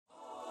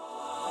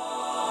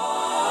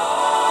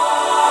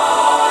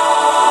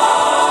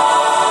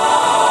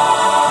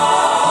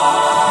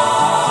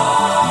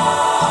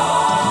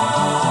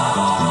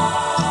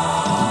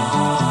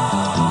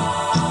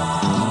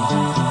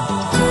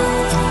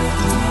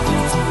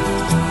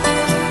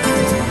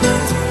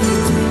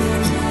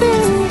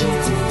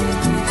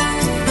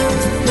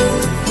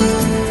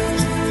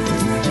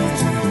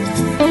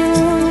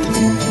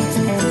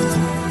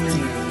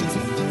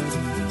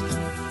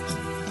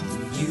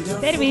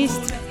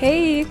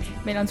Hei!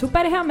 Meil on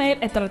super hea meel,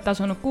 et olete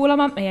asunud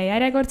kuulama meie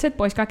järjekordset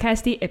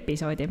Poiskacasti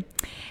episoodi.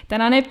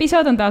 Tänane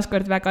episood on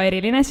taaskord väga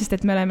eriline, sest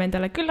et me oleme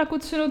endale külla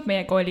kutsunud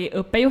meie kooli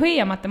õppejuhi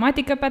ja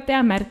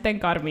matemaatikaõpetaja Märten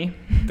Karmi.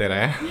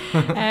 Tere!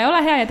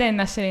 Ole hea ja tee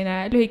ennast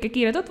selline lühike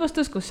kiire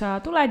tutvustus, kus sa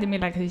tuled ja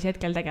millega siis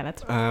hetkel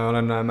tegeled.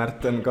 Olen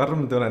Märten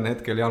Karm, tulen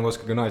hetkel Jaan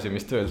Moskva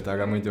gümnaasiumist töölt,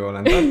 aga muidu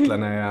olen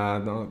tartlane ja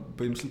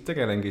põhimõtteliselt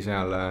tegelengi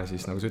seal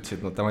siis, nagu sa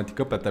ütlesid,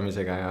 matemaatika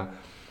õpetamisega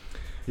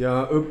ja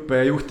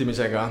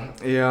õppejuhtimisega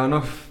ja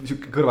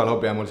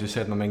kõrvalhobi on mul siis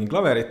see, et ma mängin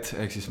klaverit,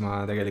 ehk siis ma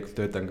tegelikult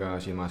töötan ka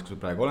siin majas, kus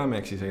praegu oleme,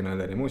 ehk siis Heino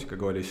Elleri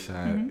muusikakoolis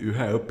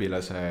ühe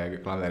õpilase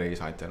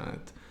klaverisaatjana,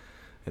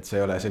 et see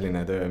ei ole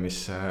selline töö, mis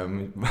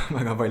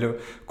väga palju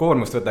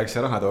koormust võtaks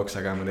ja raha tooks,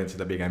 aga ma teen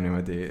seda pigem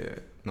niimoodi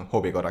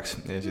hobi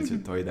korraks ja siis,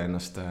 et hoida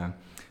ennast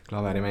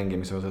klaveri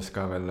mängimise osas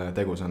ka veel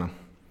tegusana.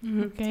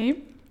 Okei.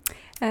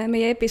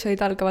 Meie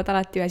episoodid algavad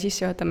alati ühe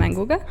sissejuhatava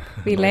mänguga,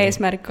 mille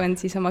eesmärk on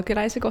siis oma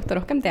külalise kohta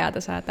rohkem teada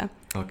saada.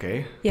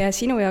 Okay. Ja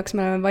sinu jaoks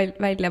me oleme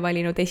välja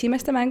valinud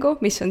esimeste mängu,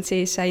 mis on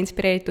siis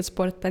inspireeritud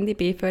Sportlandi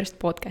Be First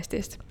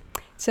podcastist.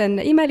 See on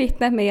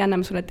imelihtne, meie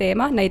anname sulle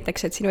teema,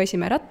 näiteks, et sinu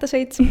esimene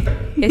rattasõit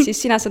ja siis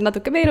sina saad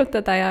natuke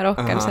meenutada ja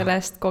rohkem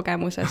sellest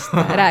kogemusest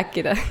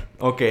rääkida.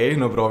 Okei,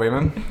 no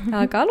proovime.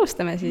 Aga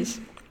alustame siis.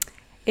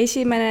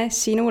 Esimene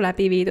sinu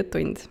läbi viidud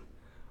tund.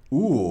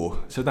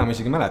 Seda ma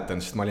isegi mäletan,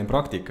 sest ma olin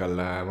praktikal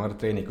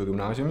Mart Reiniku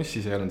gümnaasiumis,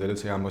 siis ei olnud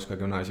üldse Jaan Moskva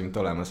gümnaasiumit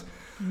olemas.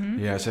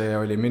 Ja see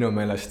oli minu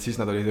meelest, siis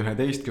nad olid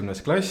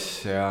 11.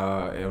 klass ja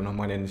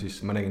ma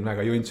nägin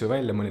väga juntsu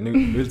välja, ma olin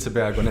üldse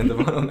peaaegu nende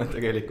vanune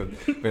tegelikult,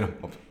 või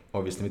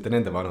obviously mitte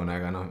nende vanune,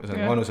 aga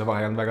vanuse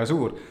vahe on väga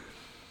suur.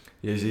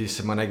 Ja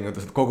siis ma nägin,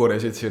 kuidas nad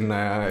kogunesid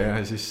sinna ja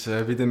siis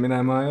pidin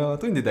minema ja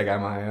tundi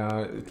tegema ja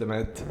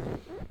ütleme, et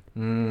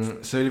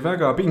see oli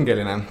väga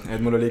pingeline, et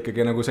mul oli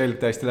ikkagi nagu selg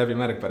täiesti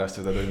läbimärg pärast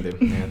seda tundi,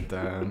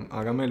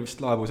 aga meil vist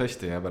laabus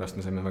hästi ja pärast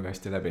me saime väga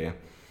hästi läbi ja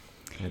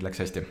need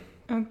läks hästi.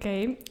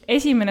 Okei.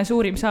 Esimene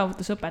suurim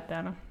saavutus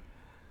õpetajana?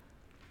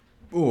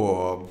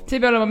 See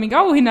ei pea olema mingi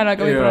auhinnal,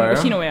 aga võib-olla nagu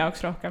sinu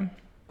jaoks rohkem.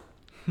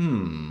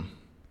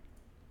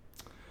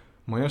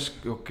 Ma ei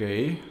oska,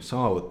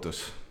 saavutus.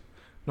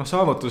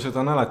 Saavutused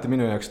on alati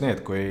minu jaoks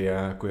need, kui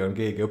on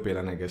keegi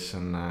õpilane, kes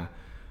on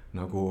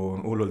nagu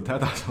hullult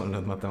hädas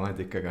olnud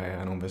matemaatikaga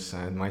ja umbes,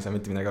 et ma ei saa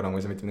mitte midagi aru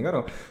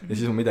ja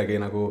siis on midagi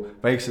nagu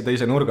väikse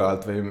teise nurga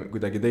alt või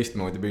kuidagi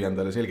teistmoodi püüan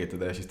talle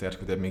selgitada ja siis ta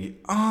järsku teeb mingi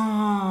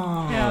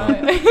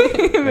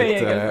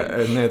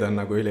et need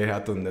on nagu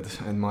ülihead tunded,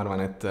 et ma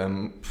arvan, et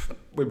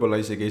võib-olla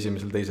isegi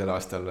esimesel-teisel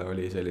aastal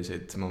oli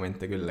selliseid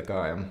momente küll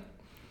ka, jah.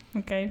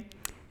 Okei.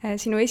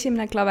 Sinu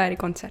esimene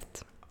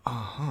klaverikontsert?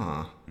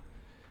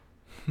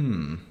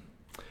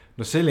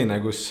 Selline,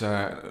 kus,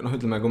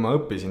 ütleme, kui ma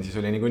õppisin, siis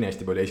oli niikuinii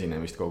hästi palju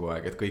esinemist kogu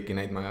aeg, et kõiki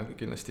neid ma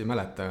kindlasti ei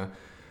mäleta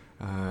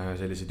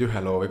selliseid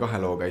ühe loo või kahe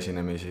looga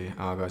esinemisi,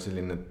 aga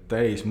selline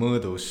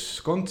täismõõdus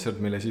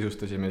kontsert, mille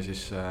sisustasime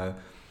siis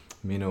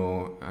minu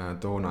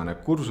toonane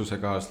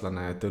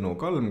kursusekaaslane Tõnu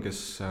Kalm,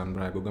 kes on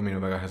praegu ka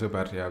minu väga hea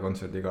sõber ja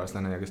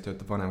kontserdikaaslane ja kes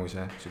töötab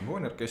Vanemuise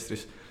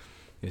sümfooniaorkestris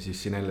ja siis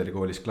siin Elleri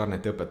koolis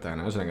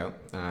klarnetiõpetajana. Ühesõnaga,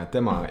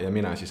 tema ja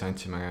mina siis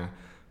andsime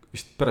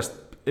vist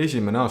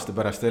esimene aasta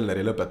pärast Elleri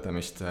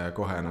lõpetamist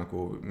kohe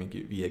nagu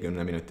mingi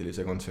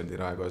 50-minutilise kontserdi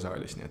Raekoja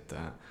saalis, nii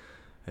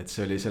et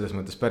see oli selles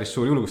mõttes päris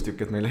suur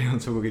julgustükk, et meil ei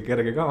olnud sugugi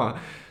kerge kava,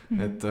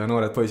 et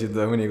noored poisid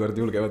mõnikord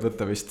julgevad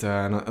võtta vist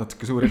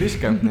natuke suuri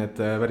riske, et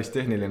päris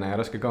tehniline ja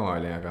raske kava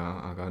oli,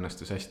 aga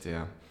õnnestus hästi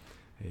ja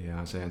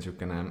see on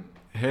niisugune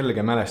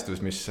helge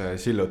mälestus, mis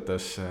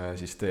sillutas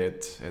siis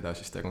teed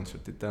edasiste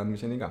kontsertite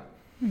andmiseni ka.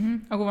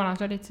 Aga kui vana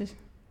sa olid siis?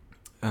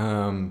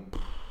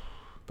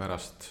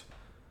 Pärast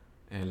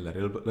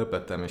Elleri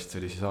lõpetamist, see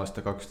oli siis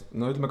aasta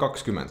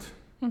 20.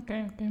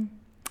 Okei.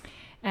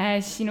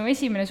 Sinu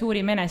esimene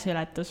suurim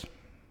eneseületus.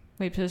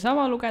 Võib seda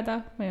sama lugeda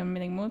või on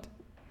midagi muud?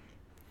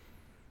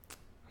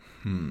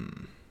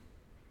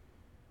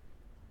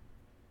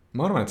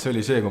 Ma arvan, et see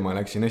oli see, kui ma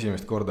läksin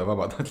esimest korda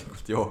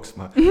vabatahtlikult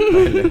jooksma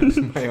välja.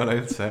 Ma ei ole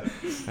üldse,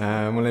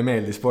 mulle ei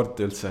meeldi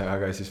sporti üldse,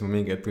 aga siis ma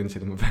mingi hetk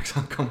tundsin, et ma peaks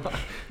hakkama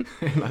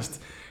ennast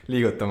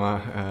liigutama,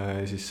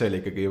 siis see oli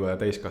ikkagi juba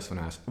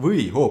täiskasvanu eas.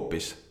 Või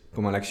hoopis kui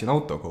ma läksin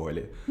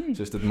autokooli,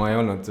 sest et ma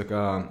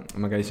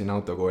käisin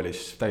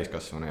autokoolis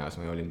täiskasvanu eas,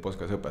 ma olin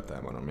Poskas õpetaja,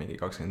 ma olen mingi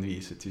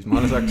 25, et siis ma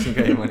alles hakkasin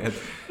käima, nii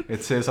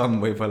et see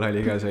samm võib-olla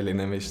oli ka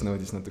selline, mis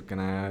nõudis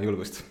natukene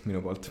julgust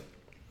minu poolt.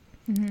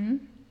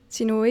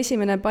 Sinu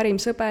esimene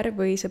parim sõber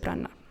või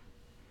sõbranna?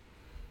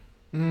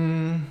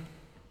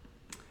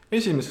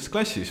 Esimeses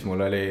klassis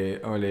mul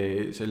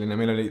oli selline,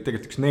 meil oli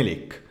tegelikult üks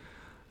nelik,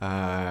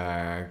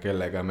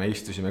 kellega me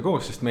istusime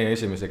koos, sest meie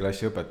esimese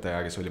klassi õpetaja,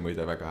 kes oli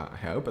muide väga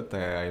hea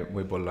õpetaja ja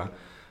võib-olla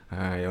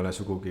ei ole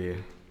sugugi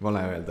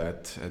vale öelda,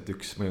 et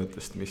üks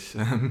mõjutest, mis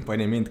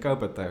pani mind ka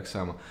õpetajaks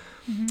saama.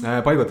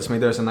 Paigutas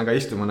meid ühesõnaga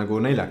istuma nagu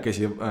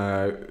neljakesi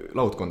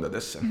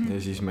laudkondadesse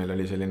ja siis meil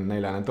oli selline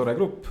neljane tore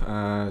grupp,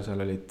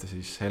 seal olid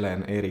siis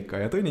Helen,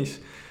 Erika ja Tõnis,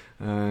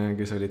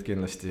 kes olid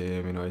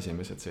kindlasti minu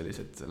esimesed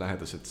sellised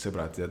lähedased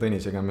sõbrad ja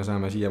Tõnisega me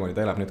saame siiamaani,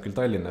 ta elab nüüd küll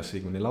Tallinnas,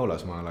 õigemini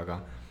Laulasmaal,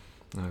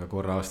 aga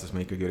korra aastas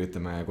me ikkagi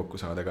üritame kokku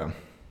saada ka.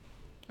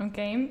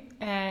 Okei.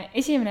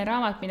 Esimene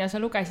raamat, mida sa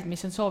lugesid,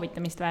 mis on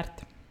soovitamist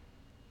väärt?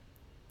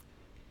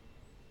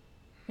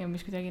 Ja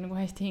mis kuidagi nagu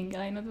hästi hinge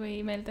läinud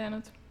või meelde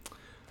jäänud?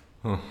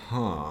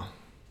 Ahaa.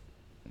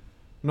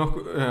 Noh,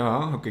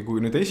 jaa,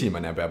 kui nüüd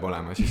esimene peab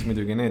olema, siis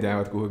muidugi need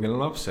jäävad kuhugile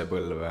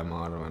lapsepõlve,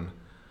 ma arvan.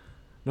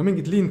 No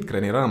mingid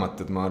Lindgreni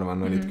raamatud, ma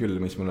arvan, olid küll,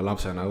 mis mulle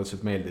lapsena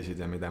õudselt meeldisid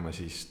ja mida ma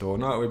siis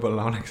toona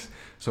võib-olla oleks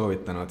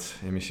soovitanud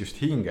ja mis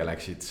just hinge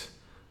läksid.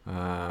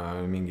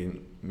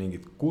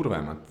 Mingid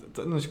kurvemad.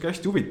 Ta on siuke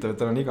hästi huvitav, et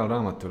tal on igal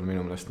raamatul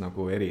minu meelest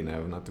nagu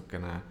erinev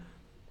natukene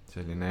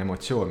selline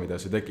emotsioon, mida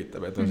see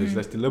tekitab, et on sellised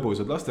hästi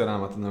lõbusad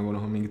lasteraamatud nagu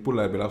mingid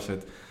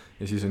pullerbilapsed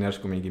ja siis on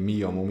järsku mingi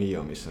Mio mu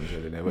Mio, mis on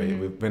selline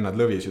või Vennad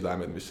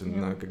lõvisüdamed, mis on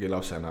ikkagi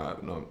lapsena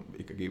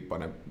ikkagi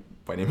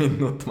pani mind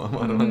nutma,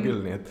 ma arvan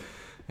küll, nii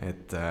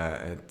et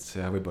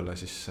see võib-olla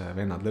siis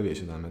Vennad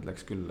lõvisüdamed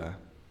läks küll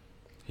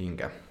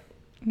hinge.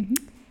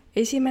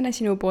 Esimene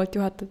sinu poolt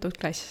juhatatud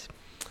klass?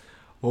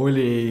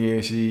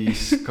 Oli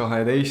siis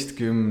 12.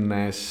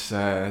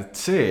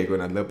 C, kui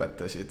nad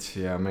lõpetasid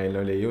ja meil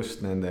oli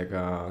just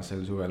nendega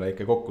sel suvel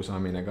väike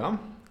kokkusaamine ka.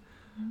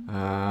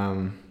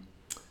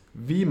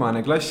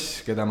 Viimane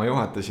klass, keda ma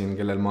juhatasin,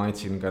 kellel ma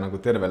andsin ka nagu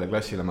tervele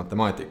klassile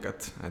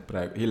matemaatikat, et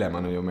praegu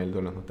hiljem on ju meil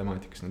tulnud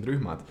matemaatikas need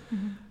rühmad,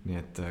 nii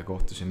et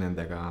kohtusin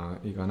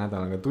nendega iga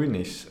nädalaga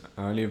tunnis,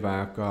 oli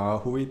väga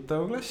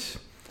huvitav klass,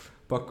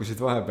 pakkusid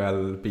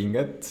vahepeal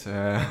pinget,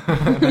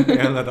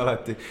 ei olnud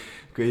alati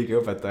kõigi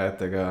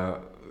õpetajatega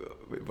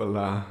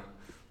võib-olla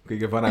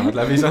kõige paremad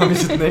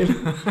läbisaamised neil,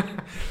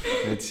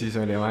 et siis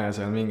oli vaja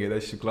seal mingeid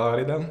asju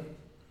klaarida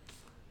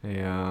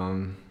ja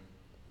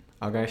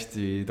aga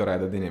hästi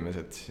toredad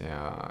inimesed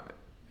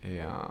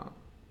ja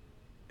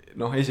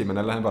noh,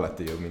 esimene läheb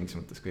alati ju mingis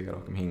mõttes kõige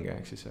rohkem hinge,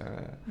 ehk siis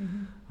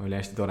oli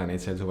hästi tore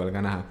neid sel suvel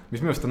ka näha. Mis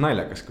minu arust on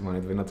naljakas, kui ma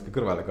nüüd või natuke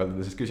kõrvale kalduda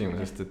sellest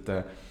küsimusest, et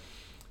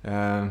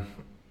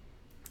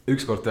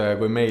ükskord,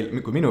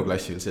 kui minu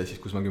klassil see, siis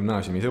kus ma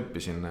gümnaasiumis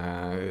õppisin,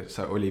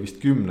 oli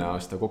vist 10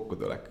 aasta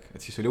kokkutulek,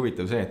 et siis oli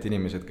huvitav see, et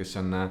inimesed, kes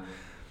on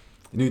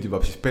nüüd juba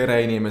siis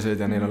pereinimesed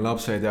ja neil on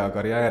lapsed ja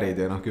karjäärid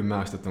ja 10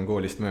 aastat on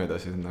koolist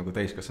möödas ja nagu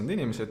täiskasvanud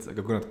inimesed,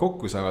 aga kui nad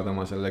kokku saavad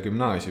oma selle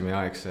gümnaasiumi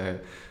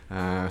aegse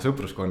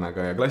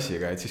sõpruskonnaga ja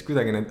klassiga, et siis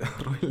kuidagi need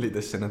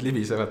rollidesse nad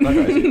libisevad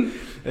tagasi.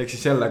 Ehk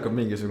siis jälle hakkab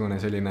mingisugune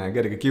selline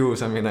kerge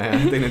kiusamine ja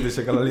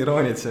teineteise kallal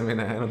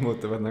iroonitsemine ja nad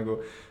muutuvad nagu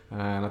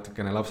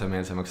natukene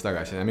lapsemeelsemaks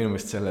tagasi ja minu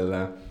meelest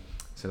sellel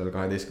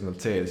 12.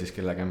 C-l siis,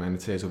 kellega me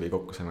nüüd see suvi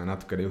kokku saime,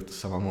 natukene juhtus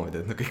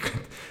samamoodi, et kõik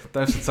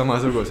täpselt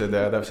samasugused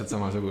ja täpselt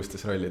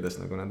samasugustes rollides,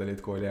 nagu nad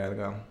olid kooli ajal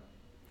ka.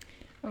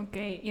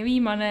 Okei, ja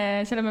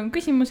viimane selle mängu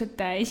küsimus,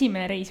 et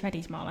esimene reis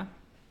välismaale?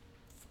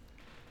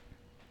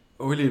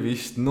 Oli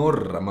vist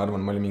Norra, ma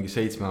arvan, ma olin mingi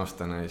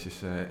 7-aastane ja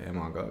siis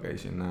emaga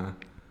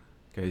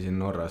käisin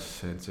Norras,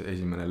 et see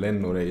esimene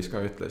lennureis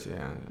ka ütlesi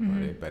ja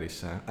oli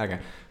päris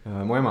äge.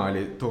 Mu ema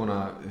oli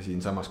toona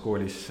siin samas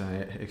koolis,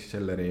 ehk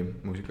siis Elleri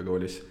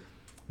muusikakoolis,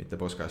 mitte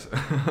Poskas,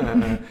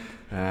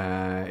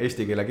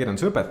 eesti keele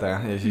kirjanduse õpetaja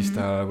ja siis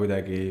ta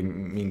kuidagi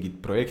mingit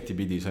projekti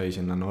pidi sai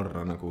sinna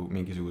Norra nagu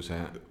mingisuguse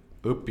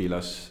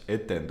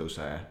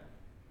õpilasetenduse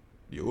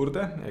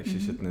juurde, ehk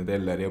siis, et need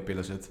Elleri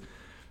õpilased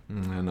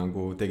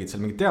nagu tegid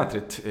seal mingit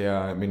teatrit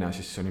ja mina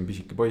siis olin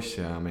pisike poiss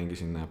ja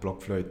mängisin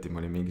plokkflööti,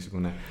 ma olin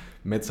mingisugune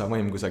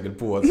metsavaim kusagil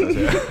puu otsas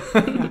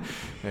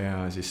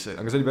ja siis,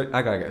 aga see oli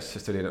äge,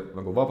 sest oli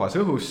nagu vabas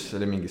õhus,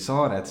 oli mingi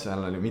saared,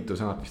 seal oli mitu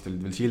saart, mis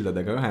olid veel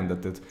sildadega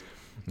ühendatud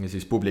ja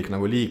siis publik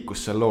nagu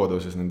liikus seal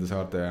looduses nende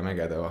saarte ja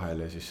mägede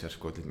vahel ja siis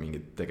järsku olid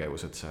mingid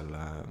tegevused seal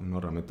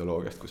Norra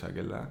mütoloogiast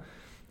kusagil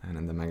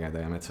nende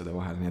mägede ja metsade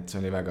vahel, nii et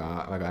see oli väga,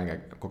 väga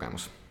äge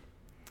kogemus.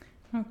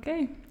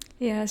 Okei.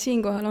 Ja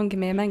siinkohal ongi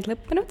meie mäng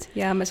lõppenud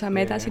ja me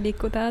saame edasi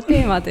liikuda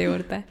teemade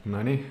juurde. No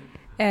nii.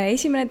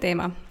 Esimene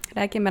teema,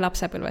 räägime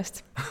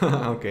lapsepõlvest.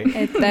 Okay.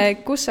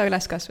 Et kus sa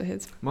üles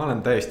kasvasid? Ma olen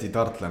täiesti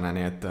tartlane,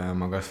 nii et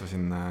ma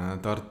kasvasin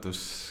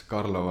Tartus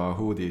Karlova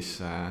Huudis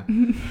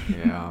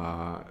ja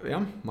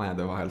jah,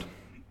 majade vahel.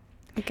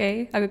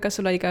 Okei, aga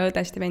kas sul oli ka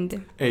õdest ja vendi?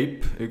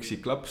 Eip,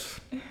 üksik laps.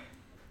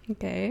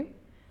 Okei.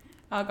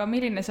 Aga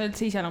milline sa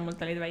üldse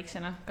iseloomult olid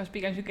väiksena? Kas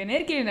pigem siuke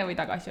energiline või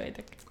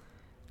tagasihoidlik?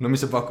 No mis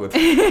sa pakud?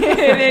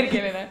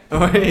 Energiline.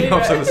 Ei,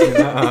 absoluutselt.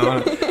 Ma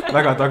olen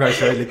väga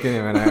tagasihoidlik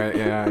inimene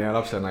ja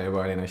lapsena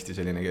juba olin hästi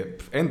selline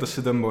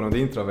endasse tõmbunud,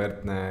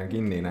 introvertne,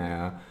 kinnine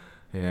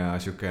ja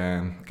siuke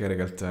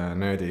kergelt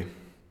nöödi.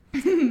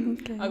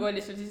 Okay. Aga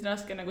oli sul siis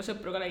raske nagu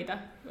sõpru ka leida?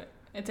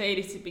 Et sa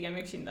eelistasid pigem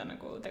üksinda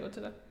nagu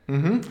tegutseda?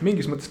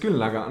 Mingis mõttes küll,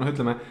 aga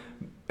ütleme,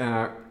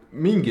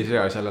 mingis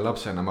eas jälle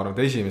lapsena, ma arvan,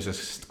 et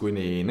 1.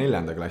 kuni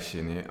 4.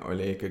 klassini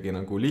oli ikkagi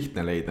nagu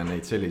lihtne leida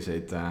neid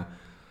selliseid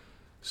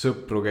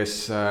sõpru,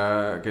 kes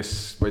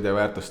ma ei tea,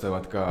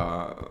 väärtustavad ka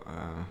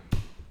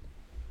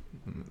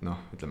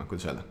ütleme,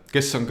 kuidas öelda,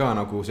 kes on ka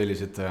nagu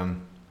sellised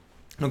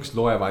kes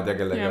loevad ja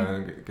kellega,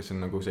 kes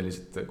on nagu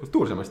sellised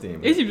kultuursemast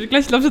inimesed. 1.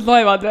 klassi lapsed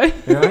loevad või?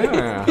 Ja,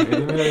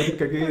 meil olid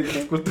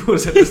ikkagi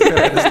kultuursetest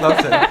peredest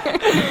lapsed.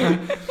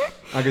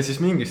 aga siis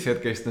mingist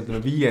hetkest,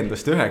 ütleme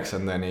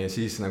 5-9 ja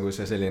siis nagu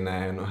see selline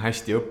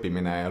hästi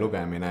õppimine ja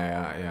lugemine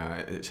ja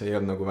see ei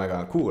olnud nagu väga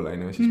cool, on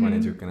ju, siis ma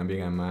olin siukene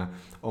pigem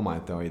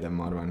omaette hoidev,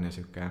 ma arvan, ja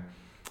siuke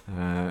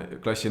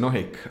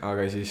klassinohik,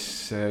 aga siis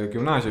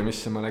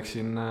gümnaasiumisse ma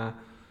läksin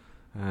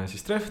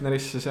siis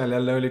Treffnerisse, seal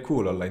jälle oli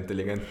cool olla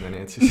intelligentne,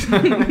 nii et siis ma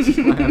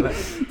jälle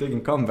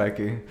tegin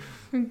comebacki.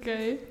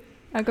 Okay.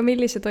 Aga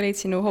millised olid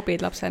sinu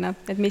hobid lapsena,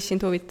 et mis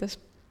sind huvitas?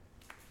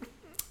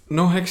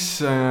 Noh,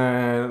 eks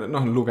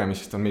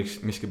lugemisest on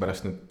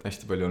miskipärast nüüd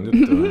hästi palju olnud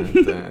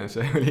juttu, et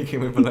see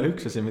oligi võib-olla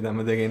üks asi, mida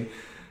ma tegin.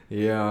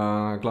 Ja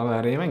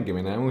klaveri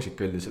mängimine ja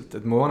muusika üldiselt,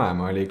 et mu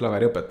vanema oli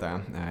klaveriõpetaja,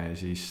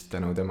 siis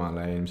tänu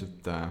temale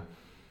ilmselt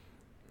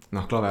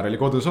klaver oli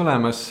kodus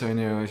olemas, on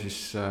ju, siis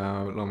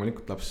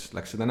loomulikult laps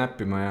läks seda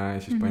näppima ja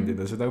siis pandi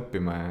ta seda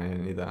õppima ja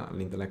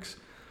nii ta läks.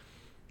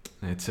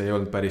 Et see ei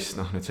olnud päris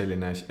nüüd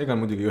selline asi, ega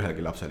muidugi ühelgi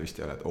lapsel vist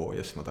ei ole, et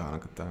jess, ma tahan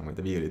hakata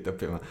viiulit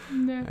õppima.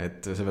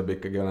 Et see peab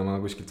ikkagi olema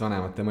kuskilt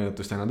vanemate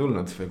mõjutustena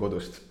tulnud või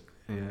kodust.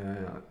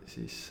 Ja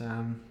siis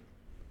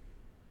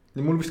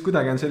mul vist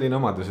kuidagi on selline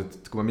omadus,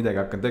 et kui ma midagi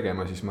hakkan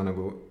tegema, siis ma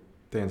nagu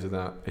teen seda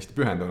hästi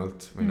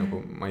pühendunult või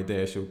nagu ma ei tee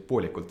asju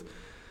poolikult.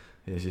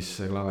 Ja siis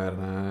see klaver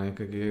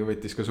ikkagi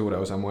võttis ka suure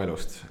osa mu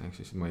elust. Ehk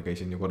siis ma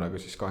käisin ju korraga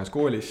siis 2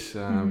 koolis,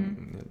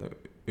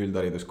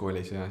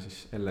 üldhariduskoolis ja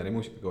siis Elleri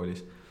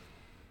muusikakoolis.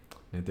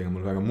 Nii et ega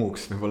mul väga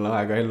muuks võib-olla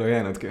aega ellu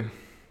jäänudki.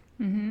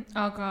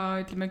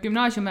 Aga ütleme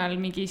gümnaasiumi ajal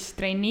mingis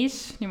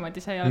trennis,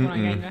 niimoodi sa ei ole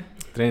kunagi käinud või?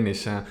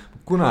 Trennis,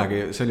 kunagi,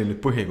 see oli nüüd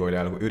põhikooli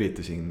ajal, kui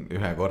üritasin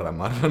ühe korra,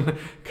 ma arvan,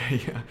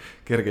 käia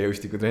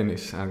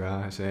kergejõustikutrennis,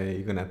 aga see ei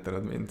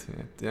kõnetanud mind.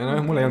 Ja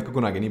mul ei olnud ka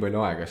kunagi nii palju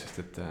aega, sest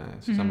et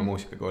seesama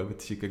muusikakool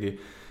võttis ikkagi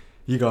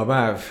iga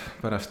päev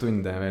pärast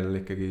tunde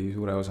veel ikkagi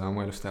suure osa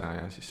mu elust ära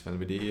ja siis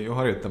veel pidi ju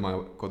harjutama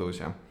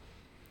kodus. Ja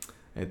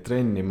et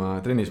trennis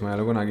ma ei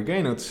ole kunagi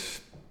käinud.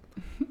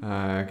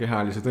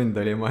 Kehalise tund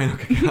oli mu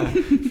ainuke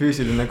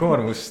füüsiline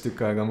koormus tükk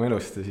aega mu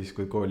elust ja siis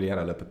kui kooli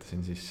ära lõpetasin,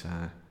 siis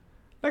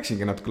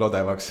läksingi natuke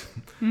lodevaks,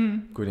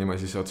 kuni ma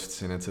siis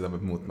otsustasin, et seda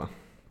peab muutma.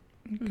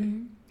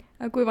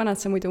 Aga kui vanad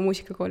sa muidu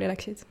muusikakooli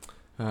läksid?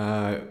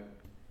 5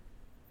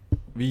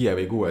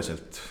 või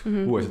 6-selt.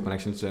 6-selt ma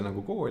läksin üldse nagu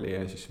kooli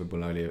ja siis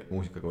võib-olla oli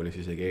muusikakoolis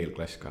isegi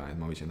eelklass ka, et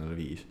ma võisin olla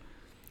 5.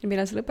 Ja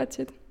millal sa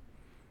lõpetasid?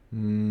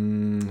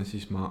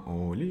 Siis ma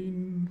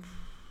olin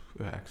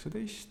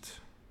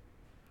 19.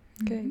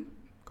 Okay.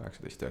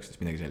 18-19,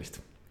 midagi sellist.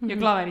 Ja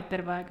klaverit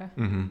terve aega?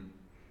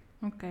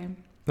 Okay.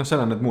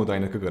 Seal on need muud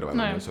ained ka kõrval,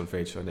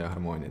 solfeitšod ja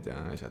harmooniad ja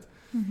asjad.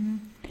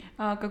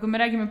 Aga kui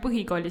me räägime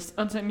põhikoolist,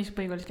 on see, mis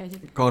põhikoolis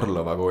käisid?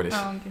 Karlova koolis.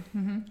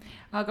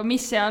 Aga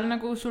mis seal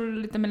nagu sul,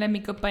 ütleme,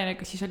 lemmikõppaine,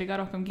 kas siis oli ka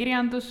rohkem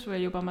kirjandus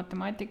või juba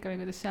matemaatika või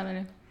kuidas seal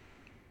oli?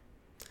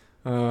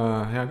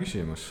 Hea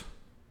küsimus.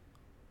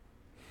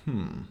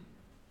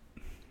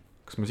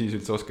 Kas ma siis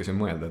üldse oskasin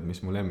mõelda, et mis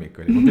mu lemmik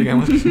oli? Ma pigem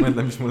oskasin mõelda,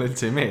 mis mulle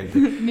üldse ei meeldi.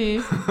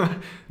 Nii.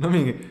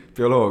 Mingi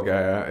bioloogia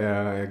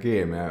ja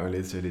keemia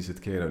olid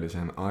sellised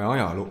keerulisem.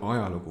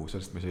 Ajalugu,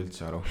 sellest ma ei saa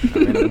üldse aru.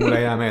 Mulle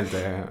ei jää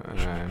meelde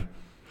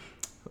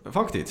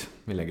faktid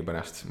millegi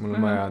pärast. Mul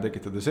on vaja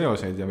tekitada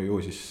seoseid ja ju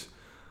siis...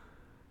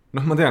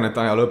 ma tean, et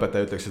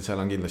ajalooõpetaja ütleks, et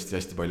seal on kindlasti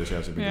hästi palju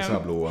seoseid, mida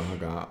saab luua,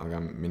 aga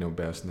minu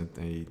peas need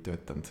ei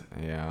töötanud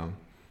ja...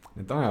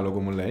 Et ajalugu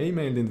mulle ei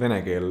meeldinud,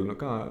 vene keel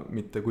ka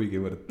mitte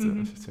kuigivõrd,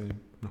 sest see,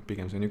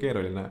 pigem see on ju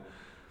keeruline.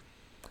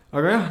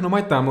 Aga jah,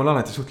 mata on mul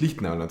alati suht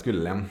lihtne olnud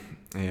küll, jah.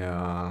 Ja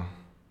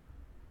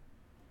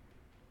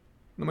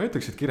ma ei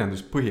ütleks, et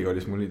kirjandus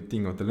põhikoolis mul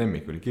tingimata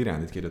lemmik oli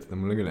kirjandit kirjutada,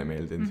 mulle küll ei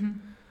meeldinud.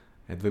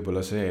 Et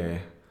võib-olla see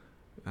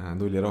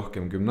tuli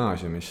rohkem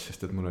gümnaasiumis,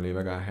 sest et mul oli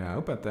väga hea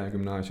õpetaja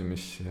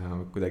gümnaasiumis ja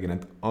kuidagi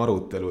need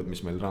arutelud,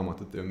 mis meil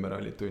raamatute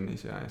ümber olid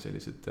tunnis ja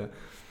sellised...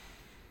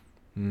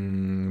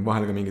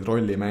 vahel ka mingid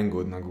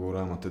rollimängud nagu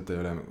raamatute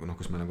üle,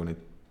 kus me nagu neid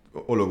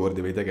olukordi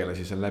või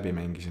tegelasi seal läbi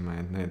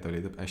mängisime, et need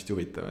olid hästi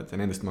huvitavad ja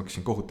nendest ma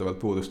hakkasin kohutavalt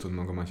puudust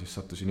tundma, kui ma siis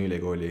sattusin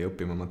ülikooli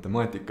õppima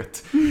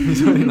matemaatikat,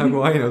 mis oli nagu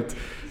ainult,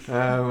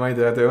 ma ei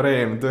tea,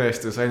 teoreem,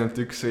 tõestus, ainult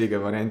üks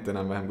õige variant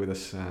enam-vähem,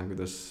 kuidas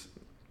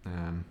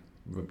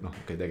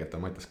tegelikult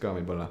on matas ka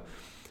võib-olla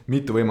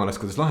mitu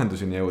võimalust, kuidas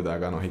lahenduseni jõuda,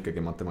 aga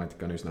ikkagi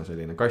matemaatika on üsna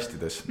selline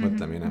kastides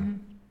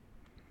mõtlemine.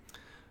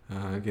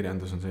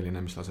 Kirjandus on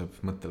selline, mis laseb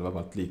mõttel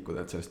vabalt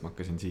liikuda, et sellest ma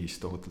hakkasin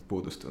siis tohutult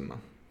puudust tundma.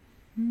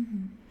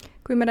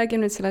 Kui me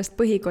räägime nüüd sellest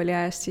põhikooli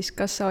ajast, siis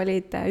kas sa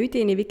olid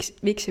üdini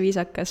viks ja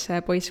viisakas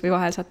poiss või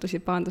vahel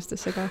sattusid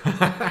pahandustesse ka?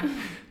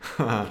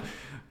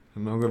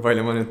 Kui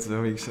palju ma nüüd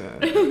võiks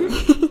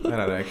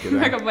ära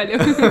rääkida? Väga palju.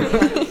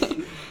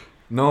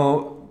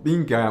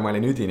 Mingi aja ma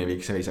olin üdini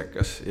viks ja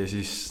viisakas ja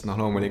siis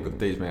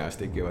loomulikult teismeeas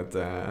tekivad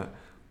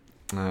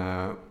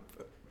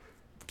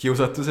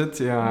kiusatused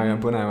ja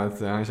põnevad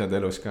asjad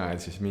elus ka,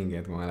 et siis mingi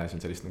hetk ma elasin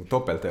sellist nagu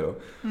topeltelu,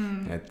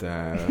 et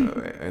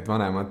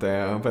vanemate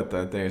ja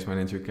õpetajate ees ma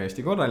olin siuke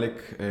hästi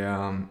korralik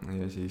ja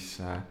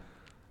siis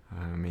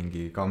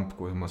mingi kamp,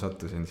 kus ma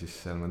sattusin, siis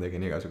seal ma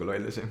tegin igasugu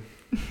lollusi.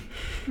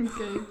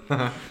 Okay.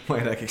 Ma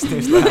ei räägiks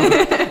neist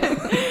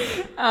vähem.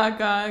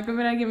 aga kui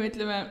me räägime,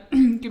 ütleme,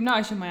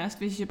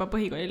 gümnaasiumajast või siis juba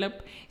põhikooli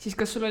lõpp, siis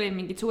kas sul olid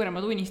mingid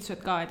suuremad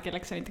unistused ka, et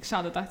kelleks sa näiteks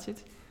saada tahtsid?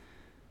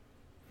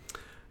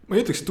 Ma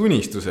ei ütleks, et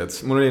unistused,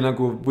 mul oli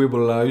nagu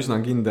võib-olla üsna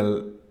kindel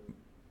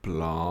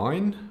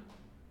plaan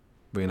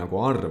või nagu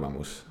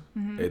arvamus,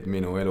 et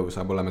minu elu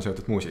saab olema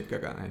seotud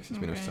muusikaga, ehk siis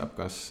minust saab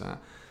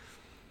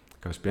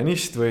kas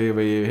pianist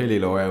või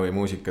helilooja või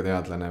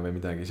muusikateadlane või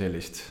midagi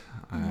sellist.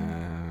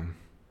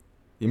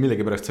 Ja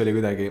millegipärast see oli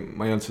kuidagi,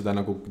 ma ei olnud seda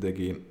nagu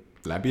kuidagi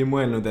läbi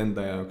mõelnud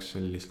enda jaoks,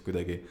 see oli lihtsalt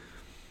kuidagi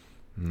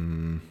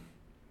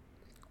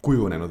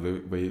kujunenud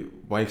või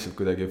vaikselt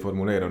kuidagi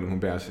formuleerunud mu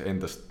peas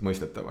endast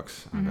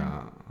mõistetavaks,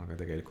 aga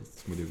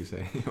tegelikult muidugi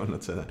see ei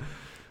olnud seda.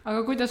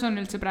 Aga kuidas on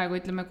üldse praegu,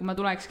 ütleme, kui ma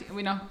tulekski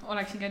või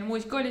oleksin käinud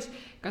muusikakoolis,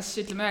 kas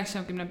ütleme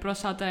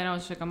 90%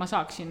 tõenäosusega ma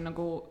saaksin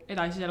nagu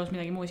edasises elus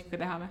midagi muusikaga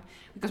teha või?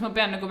 Kas ma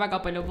pean nagu väga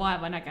palju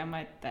vaeva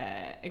nägema,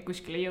 et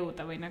kuskile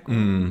jõuda või nagu?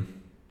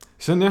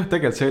 See on jah,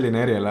 tegelikult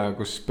selline eriala,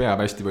 kus peab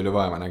hästi palju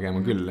vaeva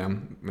nägema küll, jah.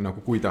 Nagu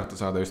kui tahta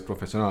saada just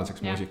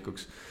professionaalseks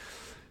muusikuks,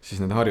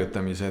 siis need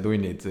harjutamise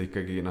tunnid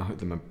ikkagi,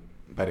 ütleme,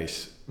 päris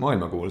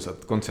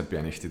maailmakuulsad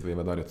kontsertpianistid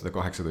võivad harjutada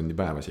 8 tundi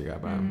päevas iga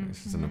päev.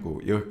 See on nagu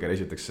jõhker,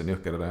 esiteks see on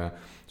jõhker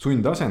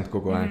sundasend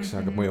kogu aeg, see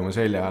hakkab mõjuma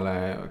seljale,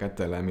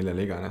 kätele,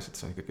 millele iganes,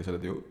 et sa ikkagi sa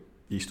ju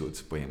istud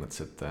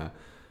põhimõtteliselt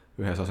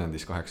ühes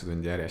asendis 8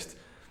 tundi järjest.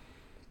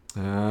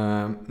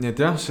 Nii et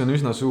jah, see on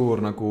üsna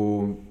suur nagu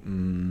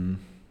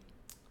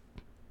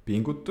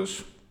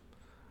pingutus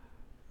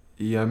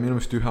ja minu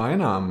meelest üha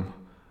enam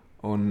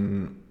on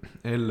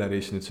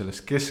Elleris nüüd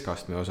selles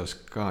keskastme osas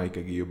ka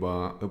ikkagi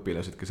juba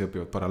õpilased, kes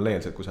õpivad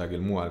paralleelselt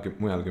kusagil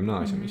mujal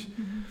gümnaasiumis.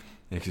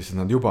 Ehk siis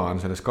nad juba on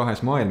selles kahes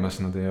maailmas,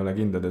 nad ei ole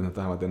kindlad, et nad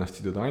tahavad ennast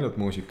siduda ainult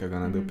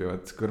muusikaga, nad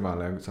õpivad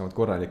kõrvale, saavad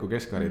korraliku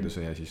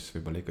keskhariduse ja siis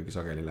võib-olla ikkagi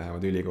sageli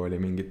lähevad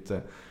ülikooli mingit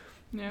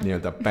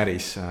nii-öelda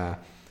päris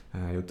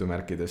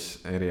jutumärkides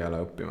eriala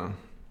õppima.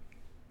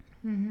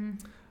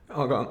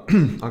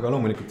 Aga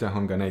loomulikult jah,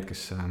 on ka neid,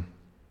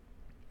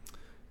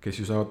 kes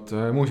ju saavad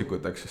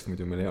muusikuteks, sest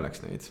muidu meil ei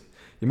oleks neid.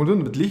 Ja mulle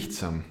tundub, et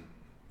lihtsam,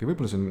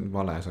 võib-olla see on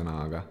vale sõna,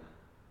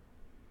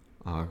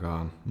 aga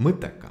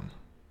mõttekam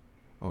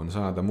on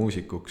saada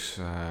muusikuks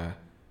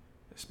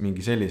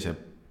mingi sellise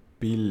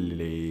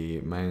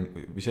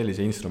või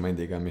sellise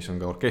instrumendiga, mis on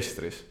ka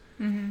orkestris.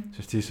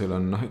 Sest siis sul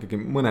on ikkagi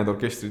mõned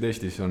orkestrid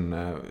Eestis on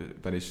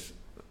päris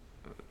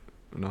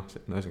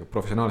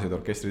professionaalsed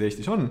orkestrid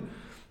Eestis on,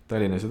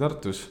 Tallinnas ja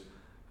Tartus,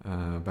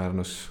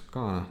 Pärnus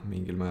ka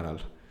mingil määral.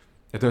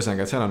 Et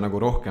ühesõnaga, et seal on nagu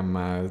rohkem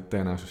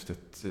tõenäosust,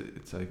 et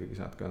sa ikkagi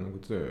saad ka nagu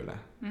tööle.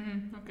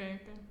 Okay.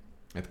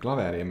 Et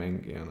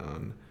klaverimängijana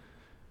on,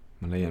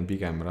 ma leian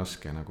pigem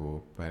raske nagu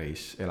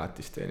päris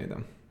elatist teenida.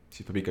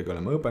 Siis peab ikkagi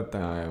olema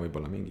õpetaja ja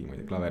võib-olla mingi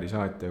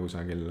klaverisaatja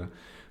kusagil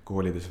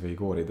koolides või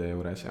kooride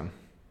juures.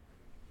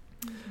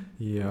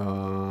 Ja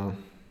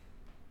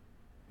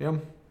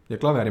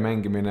klaveri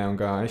mängimine on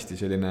ka hästi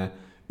selline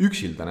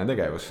üksildane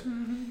tegevus.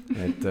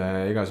 Et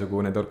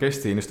igasugu need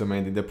orkestri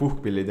instrumendid ja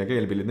puhkpillid ja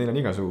keelpillid, neil on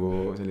igasugu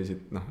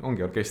sellised,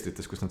 ongi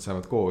orkestrites, kus nad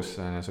saavad koos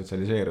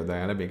sotsialiseeruda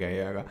ja läbi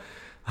käia, aga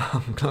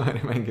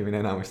klaveri mängimine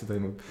enamasti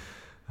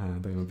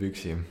toimub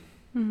üksi.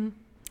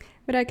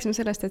 Me rääkisime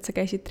sellest, et sa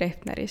käisid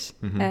Treffneris.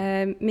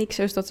 Miks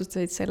sa just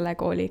otsustasid selle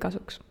kooli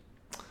kasuks?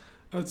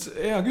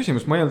 Hea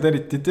küsimus, ma ei olnud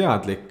eriti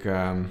teadlik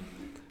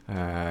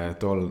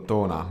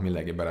toona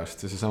millegi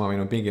pärast. See sama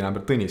minu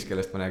pinginaaber Tõnis,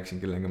 kellest ma rääkisin,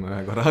 kellega ma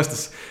ühe korra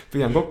aastas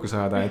püüan kokku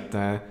saada, et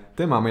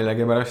tema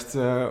millegi pärast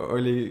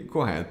oli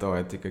kohe,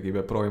 et ikkagi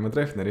peab proovima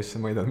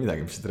Treffnerisse, ma ei teadnud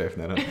midagi, mis see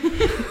Treffner on.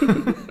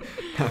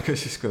 Aga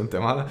siis kui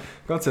temale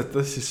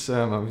katsetas, siis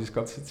ma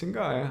katsetasin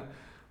ka ja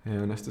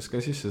õnnestus ka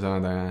sisse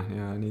saada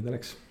ja nii ta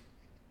läks.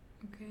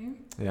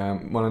 Ja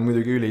ma olen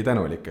muidugi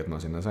ülitänulik, et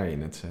ma sinna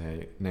sain, et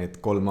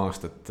need 3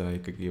 aastat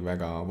ikkagi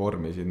väga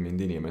vormisid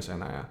mind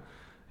inimesena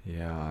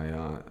ja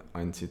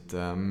andsid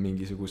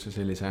mingisuguse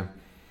sellise,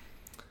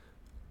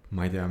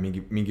 ma ei tea,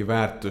 mingi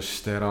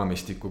väärtuste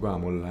raamistiku ka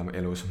mulle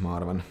elus, ma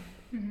arvan.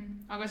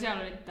 Aga seal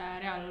olid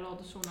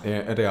reaalloodussuunal?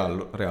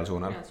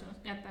 Reaalsuunal.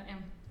 Jätta, jah,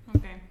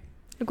 okei.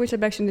 No kui sa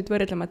peaksid nüüd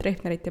võrdlema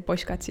Treffnerit ja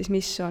Poskat, siis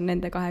mis on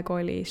nende 2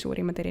 kooli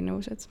suurimad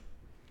erinevused?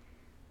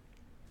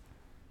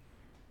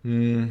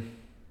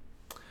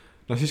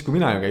 No siis, kui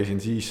mina ju käisin,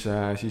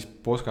 siis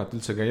Poskat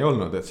üldsegi ei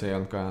olnud, et see ei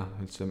olnud ka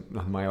üldse,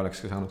 ma ei oleks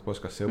ka saanud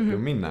Poskasse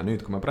õppima minna.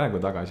 Nüüd, kui ma praegu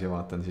tagasi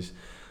vaatan, siis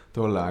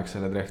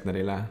tolleaegsele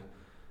Treffnerile,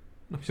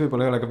 mis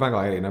võib-olla ei ole ka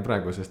väga erinev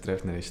praegusest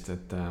Treffnerist,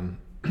 et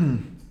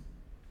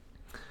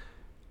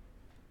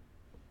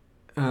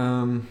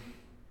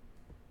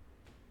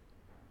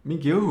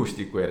mingi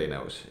õhustiku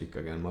erinevus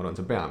ikkagi on, ma arvan,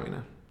 see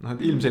peamine.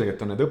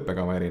 Ilmselgelt on need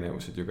õppekava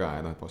erinevused ju ka,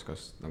 et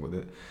Poskas, nagu te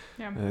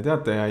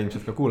teate ja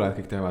ilmselt ka kuulajad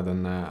kõik teavad,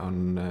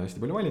 on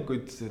hästi palju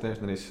valikuid,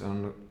 Treffneris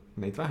on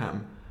neid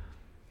vähem.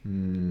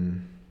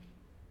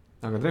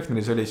 Aga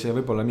Treffneris oli see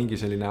võib-olla mingi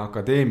selline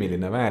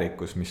akadeemiline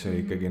väärikus, mis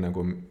oli ikkagi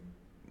nagu,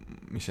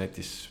 mis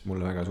jättis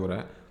mulle väga suure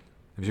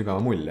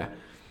sügava mulje.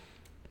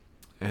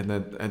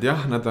 Et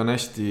jah, nad on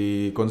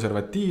hästi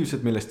konservatiivsed,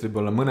 millest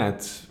võib-olla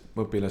mõned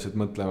õpilased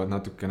mõtlevad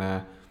natukene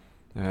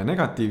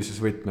negatiivses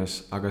võtmes,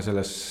 aga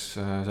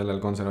sellel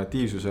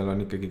konservatiivsusel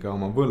on ikkagi ka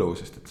oma võlu,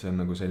 sest et see on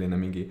nagu selline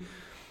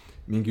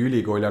mingi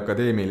ülikooli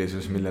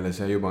akadeemilisus, millele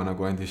see juba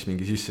nagu andis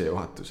mingi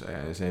sissejuhatuse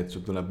ja see, et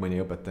sul tuleb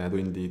mõni õpetaja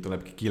tundi,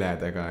 tulebki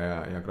kiledega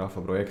ja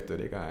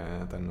graafaprojektoriga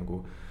ja ta on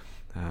nagu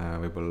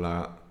võib-olla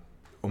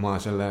oma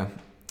selle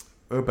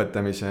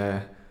õpetamise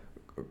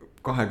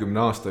 20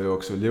 aasta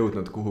jooksul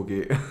jõudnud kuhugi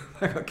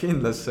väga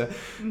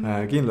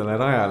kindlale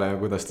rajale,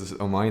 kuidas ta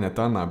oma ainet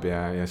annab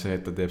ja see,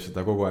 et ta teeb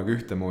seda kogu aeg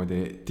ühtemoodi,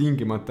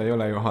 tingimata ei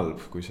ole ju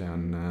halb, kui see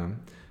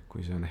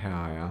on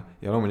hea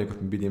ja loomulikult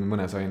me pidime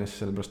mõnes aines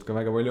sellepärast ka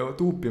väga palju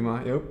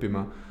tuupima ja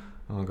õppima,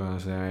 aga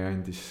see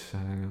andis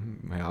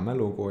hea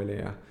mälukooli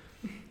ja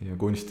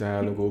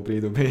kunstiajalugu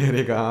Priidu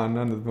Peeriga on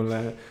andnud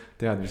mulle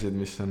teadmised,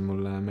 mis on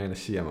mulle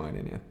meeles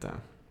siiamaani, nii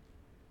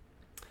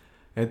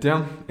et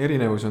jah,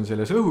 erinevus on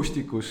selles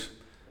õhustikus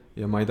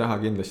ja ma ei taha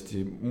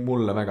kindlasti,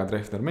 mulle väga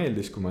Treffner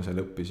meeldis, kui ma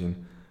seal õppisin.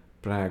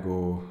 Praegu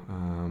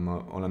ma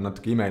olen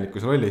natuke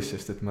imelikus rollis,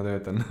 sest et ma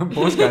töötan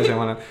Poskas ja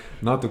ma olen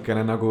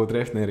natukene nagu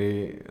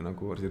Treffneri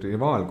nagu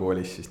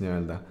rivaalkoolis siis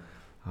nii-öelda,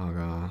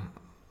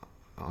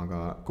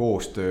 aga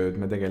koostööd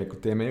me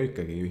tegelikult teeme ju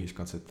ikkagi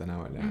ühiskatsete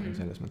näol ja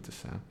selles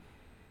mõttes see.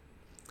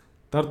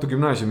 Tartu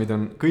gümnaasiumid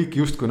on kõik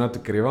justkui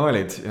natuke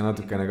rivaalid ja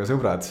natukene ka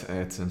sõbrad,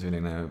 et see on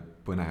selline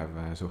põnev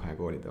suhe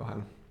koolide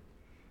vahel.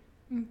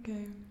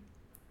 Okay.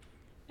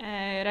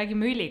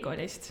 Räägime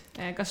ülikoolist.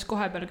 Kas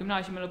kohe peale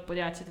gümnaasiumi lõppu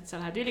teadsid, et sa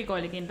lähed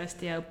ülikooli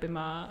kindlasti ja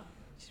õppima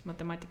siis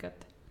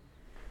matemaatikat?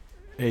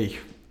 Ei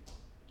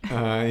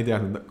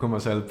teadnud, kui ma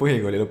seal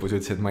põhikooli lõpus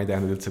ütlesin, et ma ei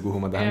teadnud üldse, kuhu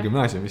ma tahan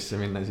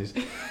gümnaasiumisse minna, siis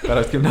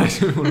pärast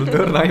gümnaasiumi mul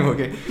tõrna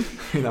aimugi,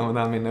 mida ma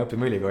tahan minna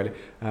õppima ülikooli.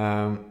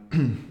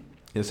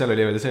 Ja seal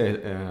oli veel see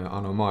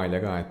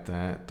anomaalia ka, et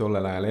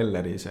tollel ajal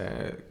Elleri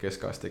see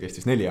keskaasta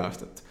kestis 4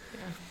 aastat.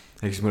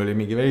 Ehk siis mul oli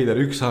mingi veider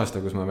 1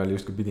 aasta, kus ma veel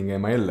justkui pidin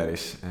käima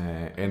Elleris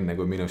enne,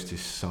 kui minust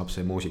siis saab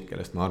see muusik,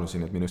 kellest ma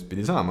arvasin, et minust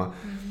pidi saama.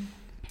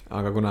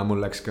 Aga kuna mul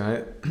läks ka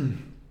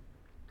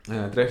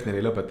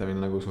Treffneri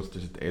lõpetamine nagu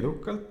suhteliselt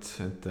edukalt,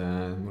 et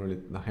mul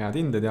olid head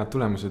hinded, head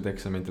tulemused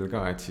eksamitel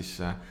ka, et siis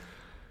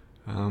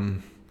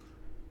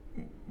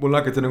mul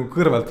hakati nagu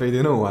kõrvalt veidi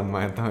nõu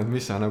andma, et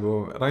mis sa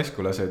nagu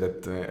raisku lased,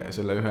 et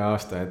selle 1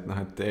 aasta, et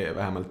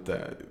vähemalt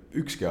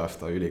ükski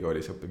aasta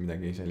ülikoolis õpib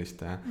midagi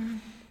sellist,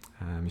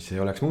 mis ei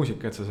oleks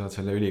muusika, et sa saad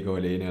selle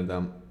ülikooli nii-öelda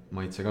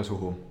maitse ka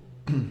suhu.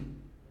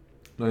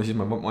 No ja siis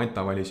ma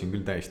Maita valisin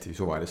küll täiesti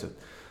suvaliselt.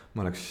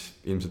 Ma oleks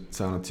ilmselt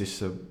saanud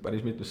sisse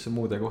päris mitmesse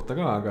muude kohta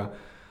ka,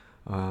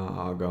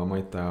 aga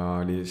Maita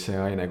oli see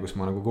aine, kus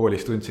ma nagu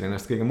koolis tundsin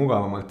ennast kõige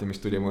mugavamalt ja mis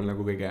tuli mul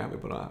nagu kõige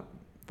võib-olla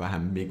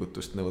vähem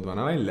pingutust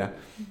nõudvana välja.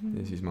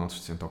 Ja siis ma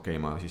otsustasin, et okei,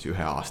 ma siis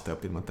 1 aasta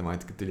õpin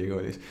matemaatikat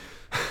ülikoolis.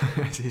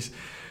 Siis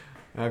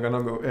aga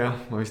nagu jah,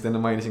 ma vist enne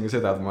mainisin ka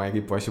seda, et ma ei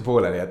kipu asju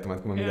pooleli jätma,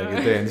 et kui ma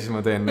midagi teen, siis ma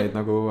teen neid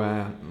nagu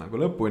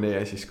lõpuni ja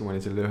siis kui ma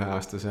olin selle 1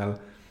 aasta seal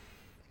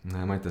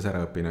Maitas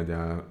ära õppinud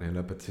ja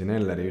lõpetasin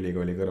Elleri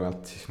ülikooli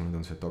kõrvalt, siis mulle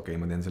tundus, et okei,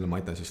 ma teen selle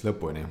Maita siis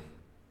lõpuni.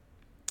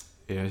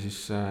 Ja siis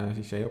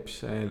jäi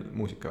hoopis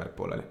muusikavärk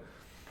pooleli.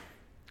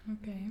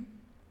 Okay.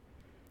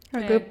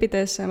 Aga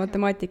õppides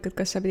matemaatikat,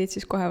 kas sa pidid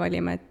siis kohe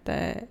valima,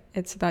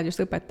 et sa tahad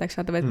just õpetajaks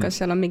saada, või et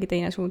kas seal on mingi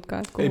teine suund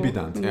ka? Ei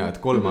pidanud,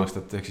 et 3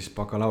 aastat ehk siis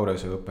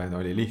bakalaureuse õpped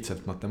oli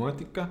lihtsalt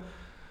matemaatika,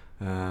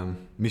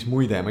 mis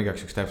muide, ma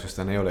igaks üks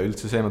täpsustan, ei ole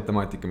üldse see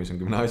matemaatika, mis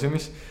on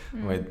gümnaasiumis,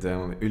 vaid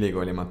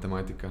ülikooli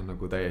matemaatika on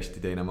nagu täiesti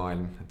teine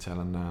maailm, et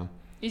seal on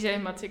ise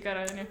ehmatas ikka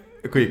ära, nii?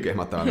 Kõik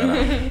ehmatavad ära,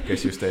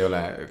 kes just ei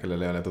ole,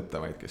 kellel ei ole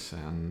tuttavaid, kes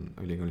on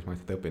ülikoolis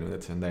matemaatika õppinud,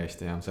 et see on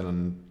täiesti seal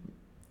on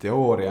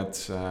teooriad,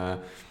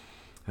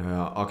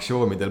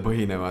 aktsioomidel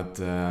põhinevad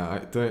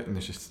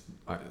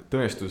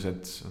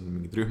tõestused, on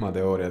mingid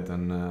rühmateooriad,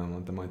 on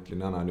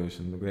matemaatiline analüüs,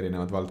 on nagu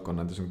erinevad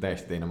valdkonnad ja see on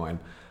täiesti teine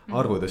maailm.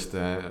 Arvudest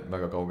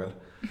väga kaugel.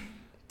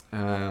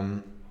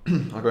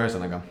 Aga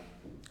ühesõnaga,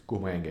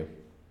 kuhu ma jäingi?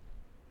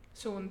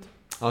 Suund.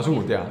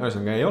 Suund, jah,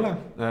 ühesõnaga ei ole.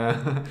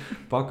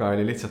 Baka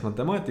oli lihtsalt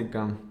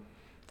matemaatika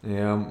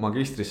ja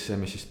magistrisse,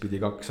 mis siis pidi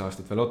 2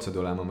 aastat veel otsa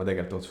tulema, ma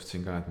tegelikult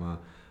otsustasin ka, et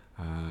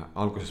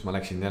alguses ma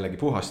läksin jällegi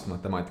puhast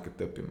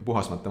matemaatikat õppima.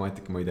 Puhas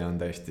matemaatika muide on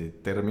täiesti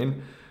termin.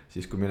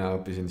 Siis kui mina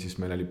õppisin, siis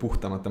meil oli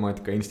puhta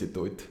matemaatika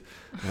instituut.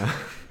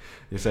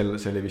 Ja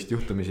see oli vist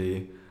juhtumisi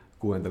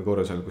 6.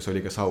 korrusel, kus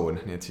oli ka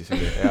saun. Nii et siis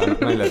oli hea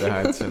nalja teha,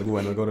 et seal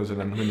 6. korrusel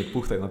on hunnik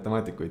puhtaid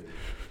matemaatikuid.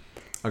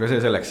 Aga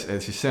see selleks,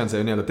 et siis see on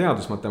see nii-öelda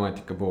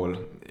teadusmatemaatika pool.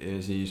 Ja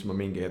siis ma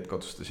mingi hetk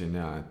otsustasin,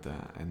 et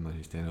ma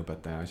siis teen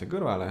õpetaja asja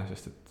kõrvale,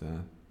 sest et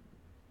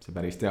see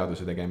päris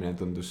teaduse tegemine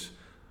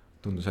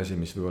tundus asi,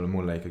 mis võib-olla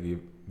mulle ikkagi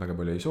väga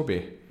palju ei sobi.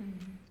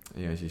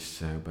 Ja siis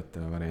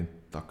õpetaja variant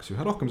hakkas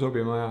üha rohkem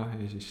sobima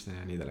ja siis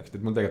nii ta läks.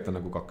 Et mul tegelikult on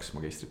nagu 2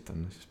 magistrit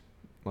on siis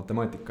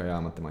matemaatika ja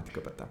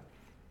matemaatikaõpetaja.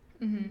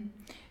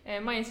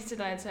 Mainisid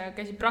seda, et sa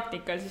käisid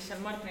praktikal siis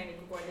seal Mart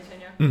Reiniku koolis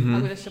on ju. Aga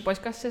kuidas sa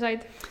Poskasse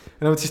said?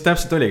 No siis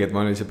täpselt oligi, et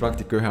ma olin see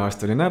praktika 1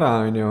 aasta olin ära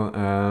on ju.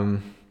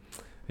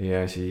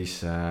 Ja siis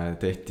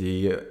tehti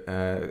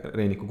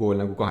Reiniku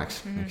kool nagu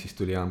 2. Ehk siis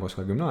tuli Jaan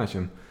Poska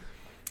gümnaasium.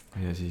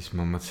 Ja siis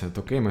ma mõtlesin,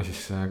 et okei, ma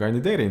siis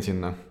kandideerin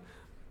sinna.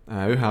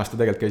 1 aasta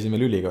tegelikult käisin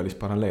veel ülikoolis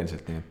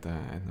paralleelselt, nii et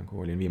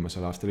nagu olin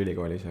viimasel aastal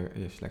ülikoolis ja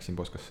siis läksin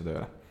Poskasse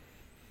tööle.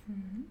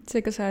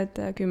 Seega sa oled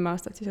 10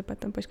 aastat siis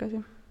õpetanud Poskas,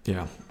 ju?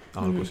 Jah,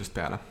 algusest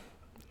peale.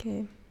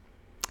 Okei.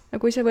 No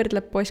kui sa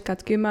võrdleb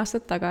Poskat 10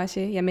 aastat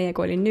tagasi ja meie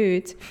kooli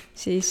nüüd,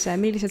 siis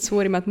millised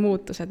suurimad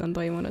muutused on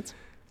toimunud?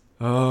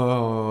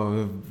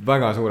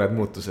 Väga suured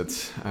muutused.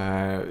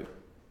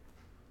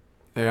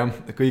 Jah,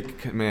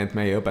 kõik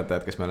meie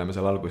õpetajad, kes me oleme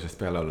seal algusest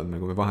peale olnud,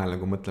 kui me vahel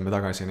nagu mõtleme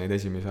tagasi neid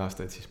esimesi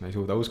aastaid, siis me ei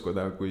suuda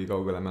uskuda, kui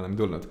kaugele me oleme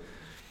tulnud.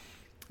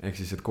 Ehk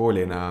siis, et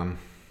koolina,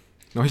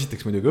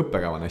 esiteks muidugi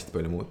õppekava on hästi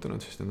palju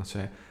muutunud, sest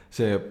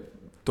see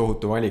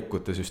tohutu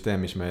valikute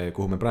süsteem,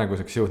 kuhu me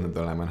praeguseks jõudnud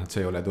oleme,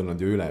 see ei ole tulnud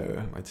ju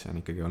üleöö, vaid see on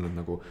ikkagi olnud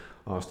nagu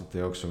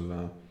aastate jooksul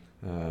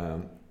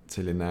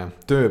selline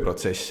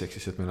tööprotsess, ehk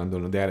siis, et meil on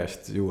tulnud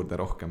järjest juurde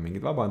rohkem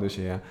mingeid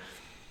vabadusi ja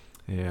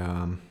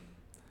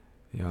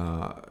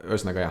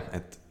ühesõnaga jah,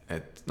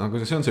 et nagu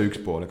see on see üks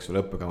pool, eks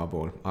ole, õppekava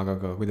pool, aga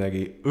ka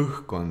kuidagi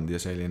õhkkond ja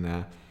selline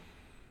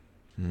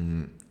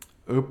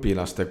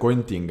õpilaste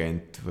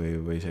kontingent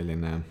või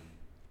selline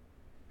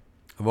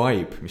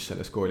vibe, mis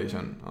selles koolis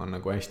on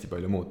nagu hästi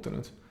palju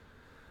muutunud.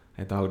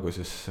 Et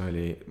alguses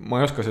oli, ma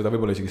ei oska seda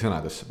võib-olla isegi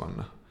sõnadesse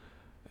panna.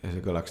 Ja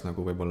see kõlaks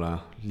nagu võib-olla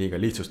liiga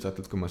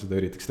lihtsustatud, kui ma seda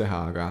üritaks teha,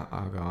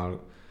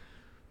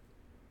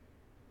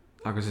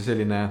 aga see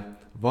selline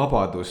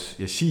vabadus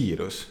ja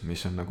siirus,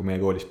 mis on nagu meie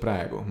koolis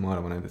praegu, ma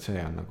arvan, et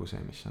see on nagu see,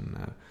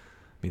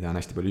 mida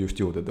on hästi palju just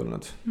juurde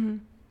tulnud.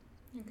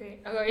 Okay.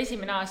 Aga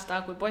esimene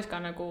aasta, kui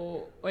Poska nagu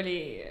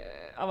oli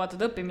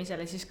avatud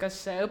õppimisele, siis kas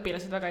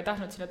õpilased väga ei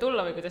tahtnud sinna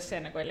tulla või kuidas see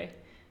nagu oli?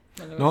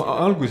 No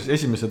alguses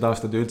esimesed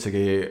aastad ju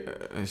üldsegi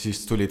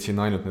siis tulid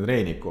sinna ainult need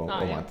Reiniku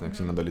omad, eks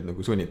nad olid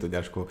nagu sunnitud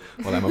järsku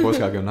olema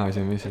Poska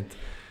gümnaasiumis, et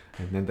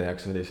nende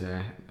jaoks oli see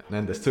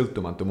nendest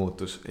sõltumatu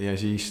muutus ja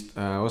siis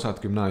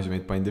osad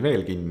gümnaasiumid pandi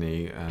veel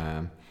kinni,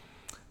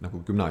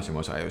 nagu gümnaasiumi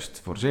osa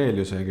just,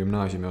 Forseliuse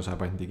gümnaasiumi osa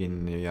pandi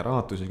kinni ja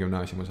Raatuse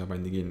gümnaasiumi osa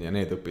pandi kinni ja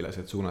need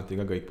õpilased suunati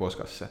ka kõik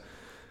Poskasse.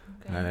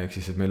 Okay. Ehk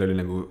siis, et meil oli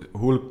nagu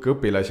hulk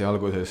õpilasi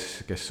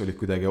alguses, kes olid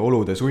kuidagi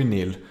olude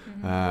sunnil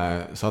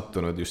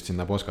sattunud just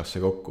sinna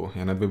Poskasse kokku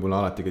ja nad võib-olla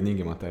alati ka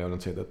tingimata ei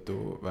olnud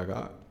seetõttu väga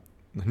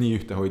nii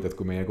ühtehoidjad,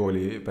 kui meie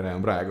koolipere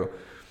on praegu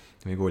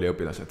või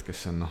kooliõpilased,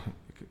 kes on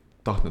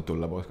tahtnud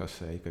tulla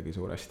Poskasse ikkagi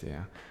suuresti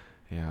ja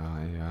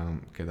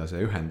keda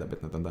see ühendab,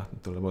 et nad on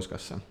tahtnud tulla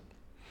Poskasse.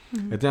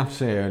 Et jah,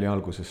 see oli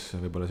alguses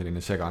võib-olla selline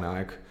segane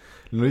aeg.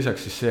 No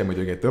lisaks siis see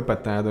muidugi, et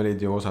õpetajad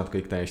olid ju osad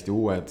kõik täiesti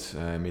uued,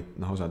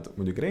 osad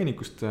muidugi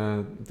Reinikust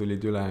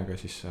tulid üle, aga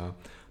siis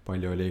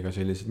palju oli ka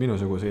selliseid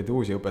minusuguseid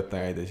uusi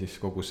õpetajaid ja siis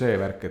kogu see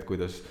värk, et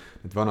kuidas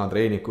need vanad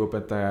Reiniku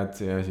õpetajad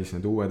ja siis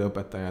need uued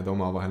õpetajad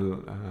omavahel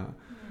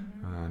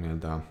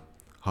nii-öelda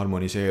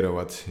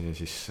harmoniseeruvad ja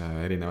siis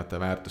erinevate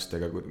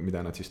väärtustega,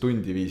 mida nad siis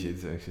tundi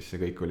viisid, ehk siis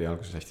see kõik oli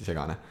alguses hästi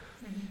segane.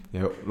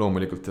 Ja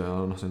loomulikult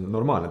see on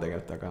normaalne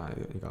tegelikult, aga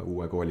iga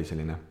uue kooli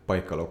selline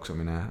paika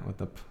loksumine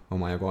võtab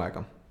oma jagu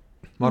aega.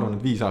 Ma arvan,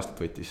 et 5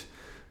 aastat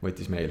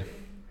võttis meil.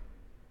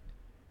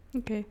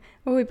 Okei.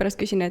 Ma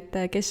võipärast küsin, et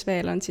kes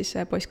veel on siis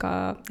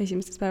Poska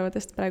esimestest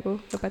päevadest praegu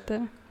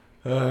õpetaja?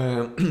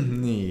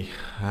 Nii,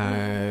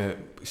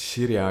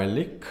 Sirje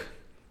Allik,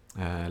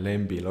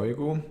 Lembi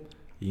Loigu,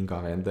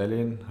 Inga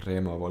Vendelin,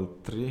 Reemo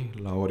Voltri,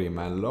 Lauri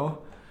Mällo,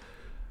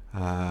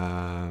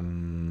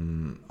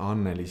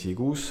 Anneli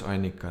Sigus,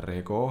 Annika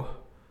Rego,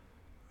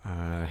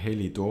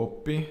 Heli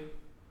Toopi,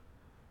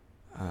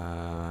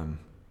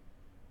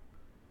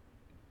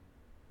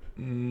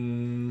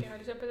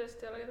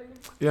 Kehalisõpedest ei ole kedagi?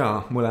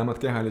 Jaa, mõlemad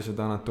kehalised,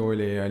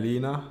 Anatooli ja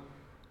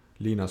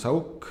Liina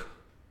Sauk.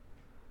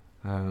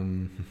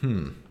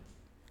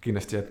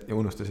 Kindlasti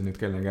unustasin nüüd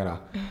kellegi ära.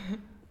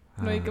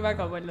 No ikka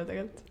väga palju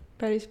tegelikult.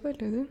 Päris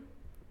palju, jah?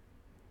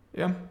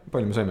 Jah,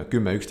 palju me saime,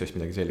 10-11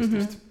 midagi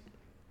sellistest.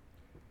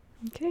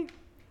 Okei.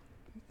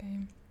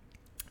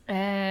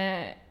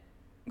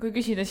 Kui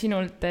küsida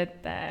sinult,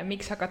 et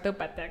miks hakata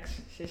õpetajaks,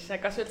 siis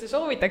kas üldse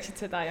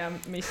soovitaksid seda ja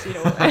mis sinu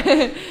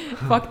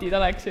faktid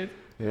oleksid?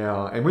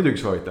 Ja ei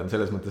muidugi soovitan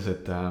selles mõttes,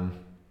 et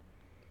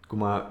kui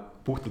ma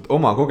puhtalt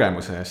oma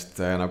kogemuse eest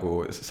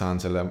nagu saan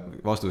selle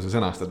vastuse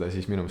sõnastada,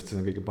 siis minu meelest see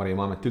on kõige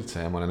parim amet üldse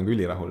ja ma olen nagu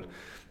ülirahul.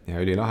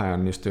 Ja ülilahe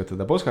on just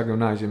töötada Poska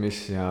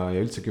gümnaasiumis ja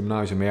üldse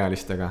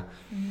gümnaasiumiealistega.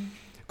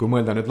 Kui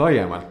mõelda nüüd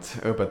laiemalt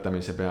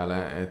õpetamise peale,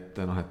 et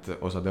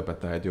osad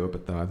õpetajad ju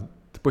õpetavad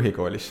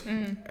põhikoolis,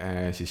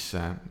 siis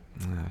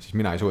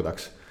mina ei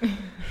suudaks.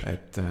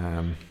 Et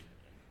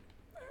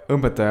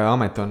õpetaja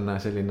amet on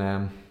selline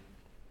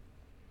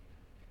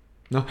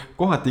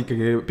kohati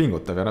ikkagi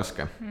pingutav ja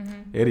raske.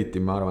 Eriti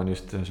ma arvan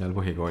just seal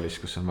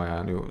põhikoolis, kus on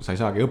vaja, sa ei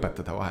saagi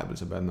õpetada vahepeal,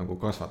 sa pead nagu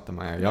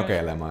kasvatama ja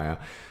jagelema ja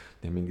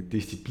mingit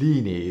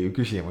distsipliini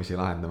küsimusi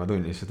lahendama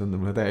tunnis, see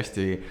tundub mulle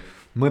täiesti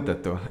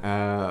mõttetu,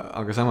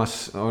 aga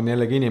samas on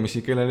jällegi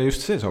inimesi, kellele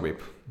just see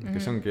sobib,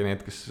 kes ongi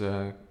need, kes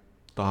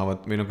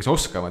tahavad või kes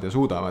oskavad ja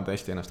suudavad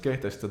hästi ennast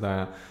kehtestada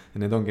ja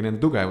need ongi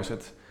nende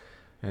tugevused,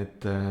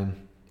 et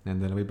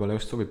nendele võib-olla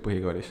just sobib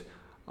põhikoolis,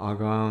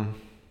 aga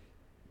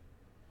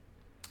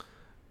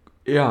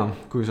jaa,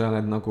 kui sa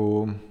oled nagu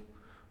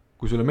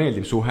kui sulle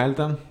meeldib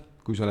suhelda,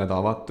 kui sa oled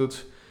avatud,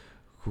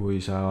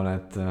 kui sa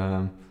oled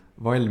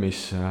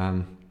valmis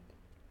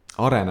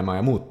arenema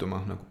ja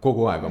muutuma nagu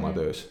kogu aeg oma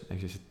töös.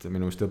 Ehk siis, et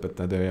minu meelest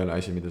õpetaja töö ei ole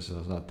asi, mida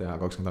sa saad teha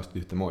 20 aastat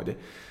ühtemoodi.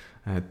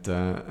 Et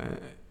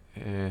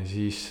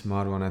siis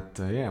ma arvan,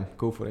 et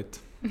go for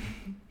it.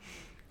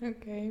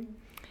 Okei.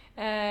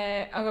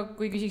 Aga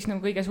kui küsiks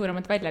nagu kõige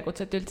suuremat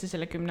väljakutset üldse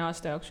selle 10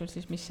 aasta jooksul,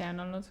 siis mis see on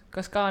olnud?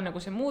 Kas ka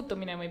nagu see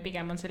muutumine või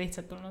pigem on see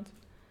lihtsalt tulnud?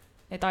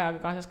 Et ajaga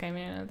kaasas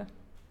käimine nii-öelda?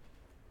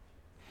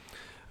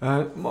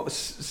 Ma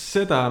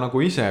seda nagu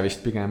ise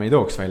vist pigem ei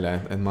tooks välja,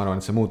 et ma arvan,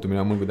 et see muutumine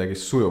on mul kuidagi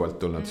sujuvalt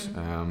tulnud.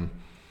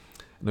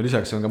 No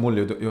lisaks on ka mul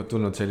ju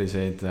tulnud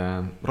selliseid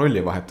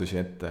rollivahetusi,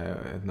 et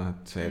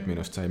see, et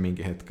minust sai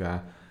mingi hetk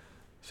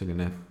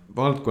selline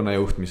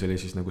valdkonnajuht, mis oli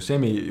siis nagu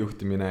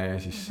semijuhtimine ja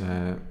siis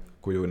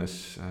kujunes,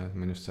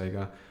 minust sai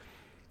ka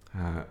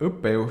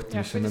õppejuht,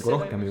 mis on nagu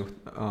rohkem juht.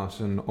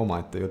 See on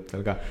omaette jutt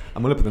veel ka.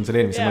 Aga ma lõpetan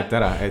selle eelmise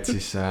mõtte ära, et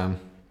siis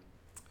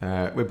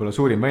võib-olla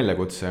suurim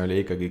väljakutse oli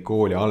ikkagi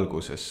kooli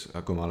alguses,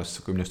 kui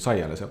minust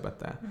sai alles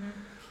õpetaja.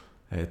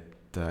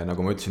 Et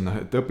nagu ma ütlesin,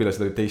 et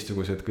õpilased olid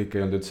teistsugused, kõik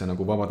ei olnud üldse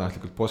nagu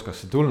vabatahtlikult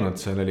Poskasse tulnud,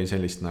 seal oli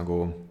sellist nagu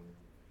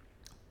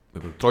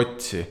võib-olla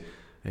trotsi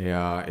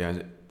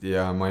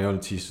ja ma ei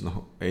olnud siis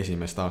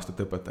esimest aastat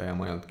õpetaja,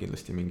 ma ei olnud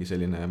kindlasti mingi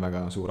selline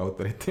väga suur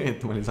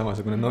autoriteet, ma olin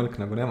samasugune nolk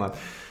nagu nemad.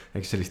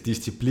 Eks sellist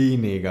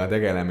distsipliiniga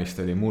tegelemist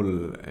oli mul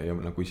ja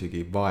nagu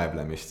isegi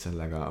vaevlemist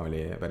sellega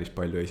oli päris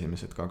palju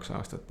esimesed 2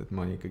 aastat, et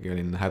ma ikkagi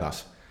olin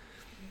hädas.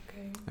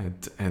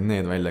 Et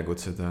need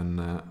väljakutsed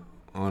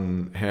on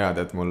head,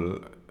 et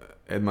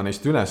ma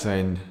neist üle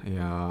sain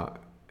ja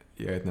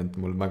et need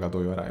mul väga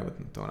tuju ära ei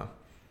võtnud toona.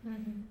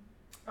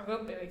 Aga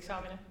õppijuhiks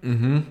saamine?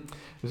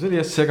 No see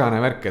oli just segane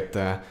värk,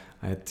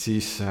 et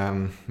siis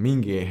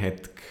mingi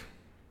hetk,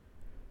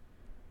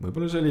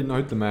 võib-olla see oli,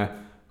 ütleme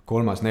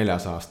 3.-4.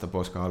 aasta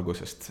Poska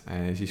algusest,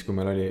 siis kui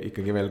meil oli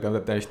ikkagi veel ka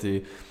täiesti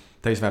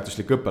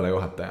täisväärtuslik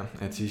õppealajuhataja,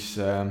 et siis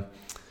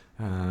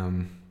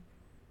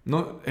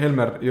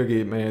Helmer Jõgi,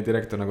 meie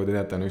direktor, nagu te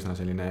teate, on üsna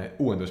selline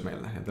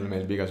uuendusmeelne ja tal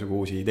meeldib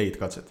igasugu uusi ideid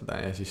katsetada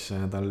ja siis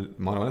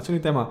ma arvan, et see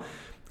oli tema,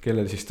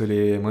 kellel siis tuli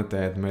mõte,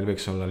 et meil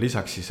võiks olla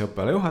lisaks siis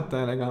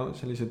õppealajuhatajale ka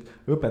sellised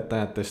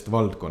õpetajatest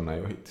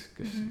valdkonnajuhid,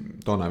 kes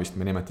toona vist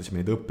me nimetasime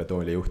neid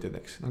õppetooli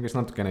juhtideks, kes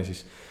natukene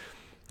siis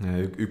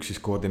üks siis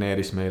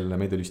koordineeris meid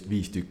oli vist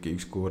 5 tükki,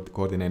 üks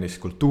koordineeris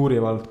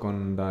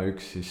kultuurivaldkonda,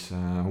 üks siis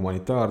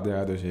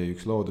humanitaarteadusi,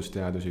 üks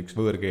loodusteadusi, üks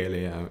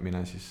võõrkeeli ja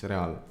mina siis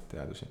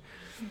reaalteadusi.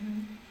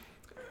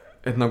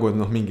 Et nagu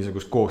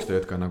mingisugust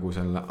koostööd ka nagu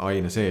selle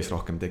aine sees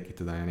rohkem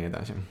tekitada ja nii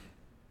edasi.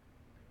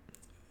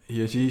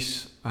 Ja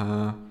siis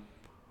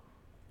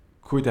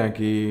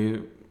kuidagi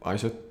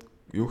asjad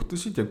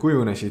juhtusid ja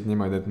kujunesid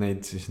niimoodi, et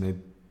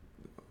neid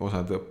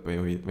osad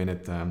õppejuhid või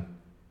need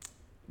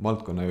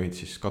valdkonnajuhid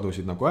siis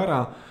kadusid nagu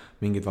ära,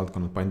 mingid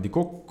valdkonnad pandi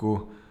kokku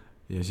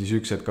ja siis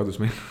üks hetk kadus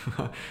meil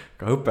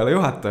ka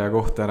õppealajuhataja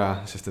koht ära,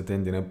 sest et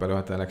endine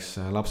õppealajuhataja läks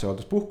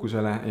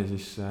lapsehoolduspuhkusele ja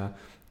siis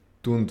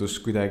tundus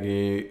kuidagi,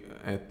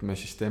 et me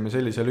siis teeme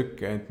sellise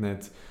lükke, et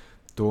need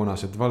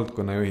toonased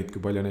valdkonnajuhid,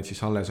 kui palju neid siis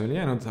alles oli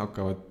jäänud,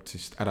 hakkavad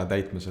siis ära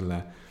täitma selle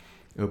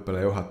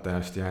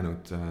õppealajuhatajast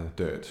jäänud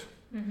tööd.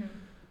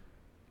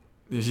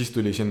 Ja siis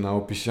tuli sinna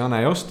hoopis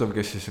Jane Jostov,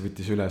 kes siis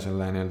võttis üle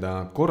selle nii-öelda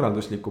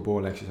korraldusliku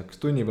poole, ehk siis hakkas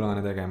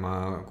tunniplaane tegema,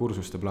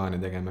 kursuste plaani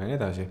tegema ja nii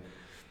edasi.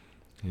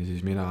 Ja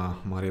siis mina,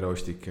 Mari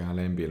Roostik ja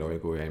Lembi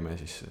Loigu jäime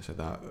siis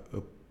seda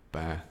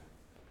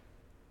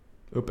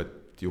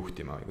õpet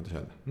juhtima või kuidas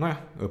öelda.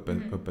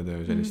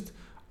 Õppetöö sellist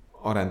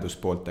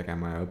arenduspoolt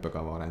tegema ja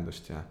õppekava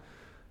arendust ja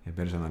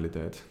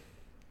personalitööd.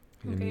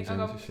 Okay,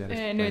 aga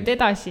nüüd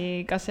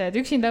edasi, kas see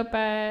üksinda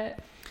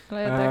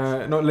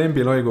õppelajutajaks? No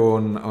Lembi Loigu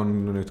on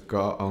nüüd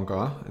ka,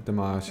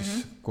 tema siis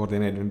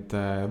koordineerinud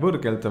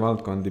võõrkeelte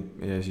valdkondi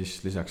ja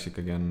siis lisaks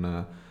ikkagi on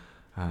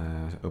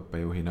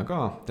õppejuhina ka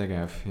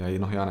tegev ja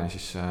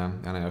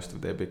Jane Jostov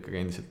teeb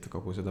ikkagi endiselt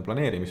kogu seda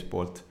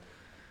planeerimispoolt.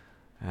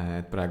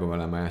 Et praegu me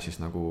oleme siis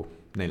nagu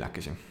 4.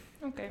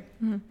 Okay.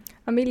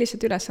 Aga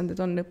millised ülesanded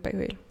on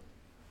õppejuhil?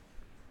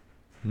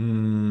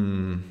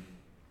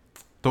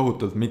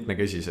 Tohutult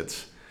mitmekesised.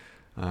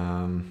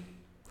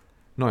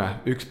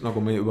 Üks,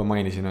 nagu ma juba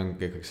mainisin, on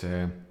kõik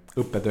see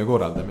õppetöö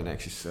korraldamine,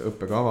 ehk siis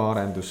õppekava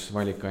arendus,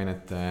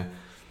 valikainete,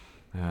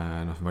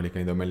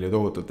 valikained on meil ju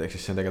tohutult, ehk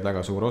siis see on tegelikult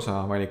väga suur osa,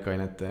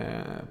 valikainete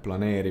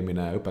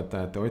planeerimine,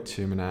 õpetajate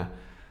otsimine,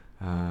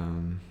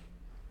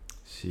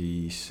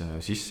 siis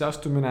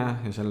sisseastumine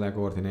ja selle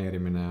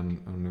koordineerimine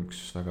on üks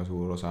väga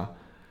suur osa.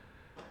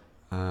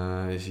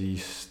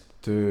 Siis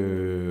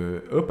töö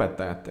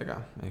õpetajatega,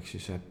 ehk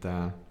siis, et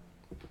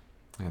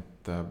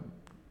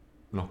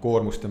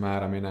koormuste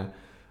määramine,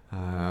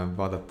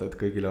 vaadata, et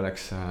kõigil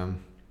oleks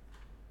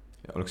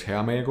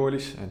hea meie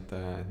koolis, et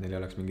neil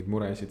oleks mingid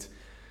muresid,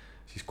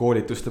 siis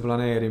koolituste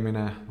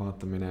planeerimine,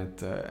 vaatamine,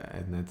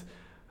 et need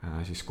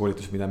siis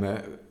koolitused, mida me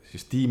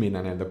siis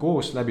tiimina nii-öelda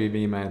koos läbi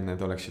viime, et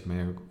need oleksid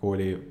meie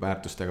kooli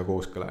väärtustega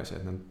kooskõlas,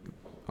 et nad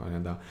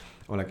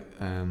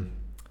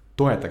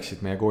toetaksid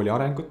meie kooli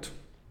arengut.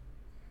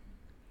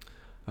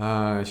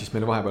 Siis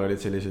meil vahepeal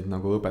olid sellised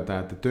nagu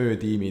õpetajate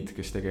töötiimid,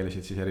 kes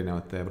tegelesid siis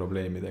erinevate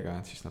probleemidega,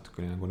 et siis natuke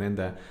oli nagu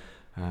nende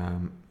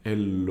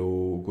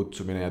ellu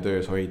kutsumine ja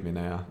töös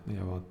hoidmine ja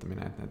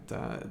vaatamine, et need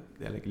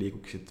jällegi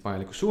liiguksid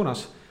vajalikus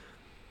suunas.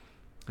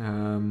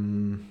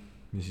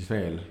 Ja siis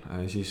veel,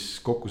 siis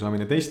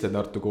kokkusaamine teiste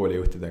Tartu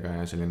koolijuhtidega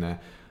ja selline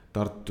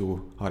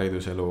Tartu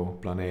hariduselu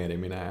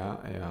planeerimine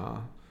ja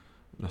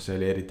see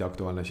oli eriti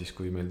aktuaalne siis,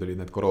 kui meil tulid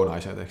need koroona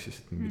asjad, ehk siis,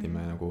 et me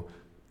pidime nagu,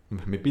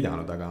 me ei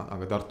pidanud,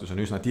 aga Tartus on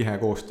üsna tihe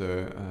koostöö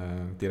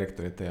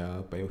direktorite ja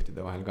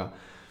õppejuhtide vahel ka.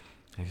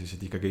 Ehk siis,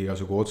 et ikkagi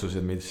igasugu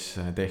otsused, mis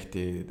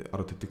tehti,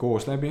 arutati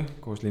koos läbi,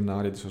 koos linna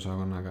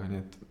haridusosakonnaga,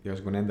 nii et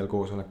igasugu nendel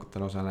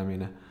koosolekutel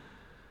osalemine.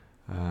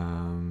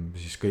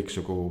 Siis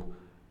kõiksugu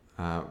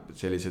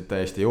sellised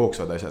täiesti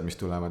jooksvad asjad, mis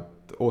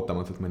tulevad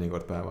ootamatult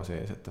mõnikord päeva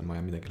sees, et on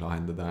vaja midagi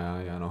lahendada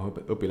ja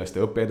õpilaste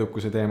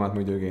õppeedukuse teemad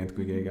muidugi, et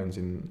kui keegi on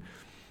siin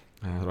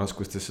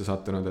raskustesse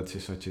sattunud, et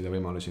siis otsida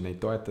võimalusi neid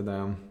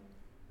toetada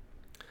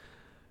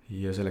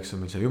ja selleks on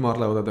meil see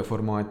ümarlaudade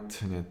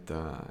formaat, nii et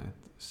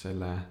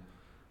selle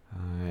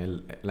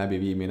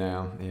läbiviimine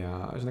ja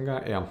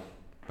ühesõnaga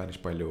päris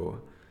palju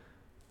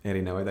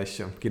erinevaid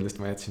asju. Kindlasti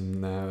ma jätsin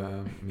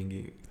mingi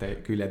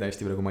külje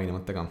täiesti praegu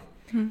mainimata ka.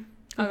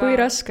 Aga kui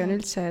raske on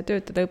üldse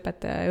töötada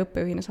õpetaja ja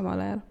õppejuhina samal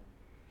ajal?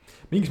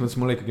 Mingis mõttes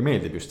mulle ikkagi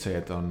meeldib just see,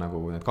 et on nagu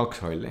need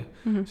 2 rolli.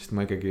 Sest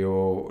ma ikkagi ju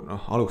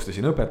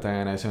alustasin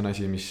õpetajana ja see on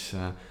asi,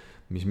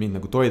 mis mind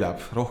nagu toidab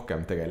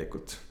rohkem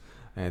tegelikult.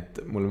 Et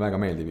mulle väga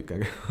meeldib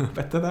ikkagi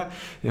õpetada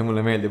ja mulle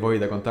meeldib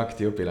hoida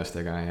kontakti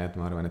õpilastega ja et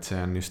ma arvan, et see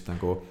on just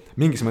nagu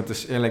mingis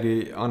mõttes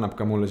jällegi annab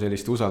ka mulle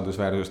sellist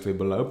usaldusväärsust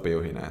võib-olla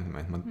õppejuhina,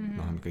 et ma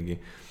ikkagi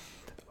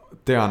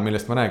tean,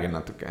 millest ma räägin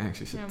natuke, ehk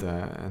siis, et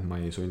ma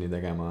ei sunni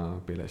tegema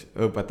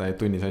õpetajaid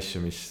tunnis asju,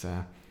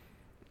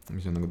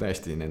 mis on nagu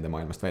täiesti nende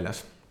maailmast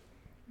väljas.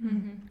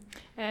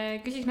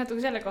 Küsiks natuke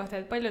selle kohta,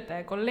 et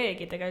paljude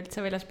kolleegidega üldse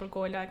väljaspool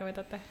kooli aega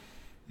vedate?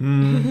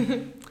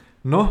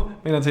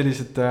 Meil on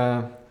sellised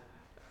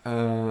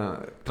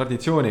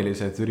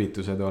traditsioonilised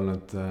üritused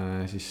olnud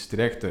siis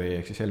direktori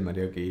ehk siis Helmer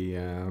Jõgi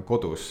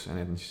kodus.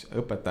 Need on siis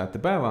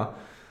õpetajate päeva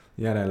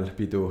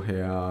järelpidu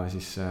ja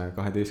siis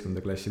 12.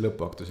 klassi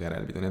lõpuaktuse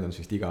järelpidu. Need on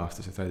siis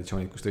iga-aastased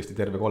traditsioonid, kus tõesti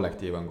terve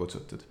kollektiiv on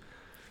kutsutud.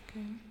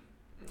 Okay.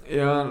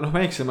 Ja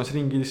väiksemas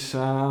ringis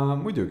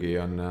muidugi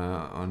on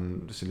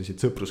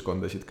selliseid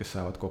sõpruskondasid, kes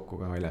saavad kokku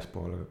ka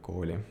väljaspool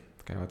kooli.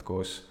 Käivad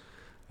koos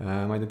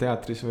ma ei tea,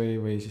 teatris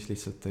või siis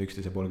lihtsalt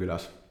üksteise pool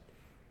külas.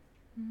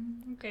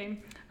 Okay.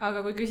 Aga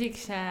kui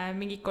küsiks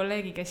mingi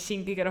kolleegi, kes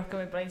sind kõige rohkem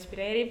võib-olla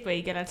inspireerib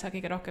või kellelt sa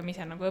kõige rohkem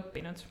ise nagu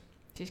õppinud,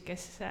 siis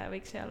kes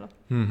võiks see olla?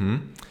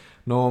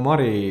 No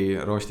Mari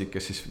Roostik,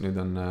 kes siis nüüd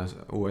on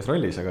uues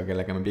rollis, aga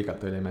kellega me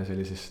pikalt olime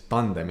sellises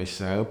tandemis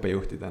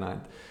õppejuhtidena,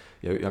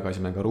 ja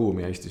jagasime ka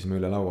ruumi ja istusime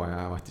üle laua ja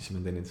vahtisime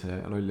teineteise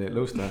lolli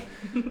lõusta,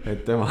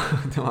 et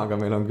temaga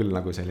meil on küll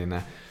nagu selline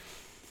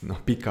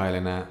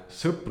pikaajaline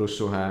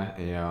sõprussuhe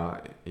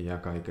ja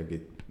ka ikkagi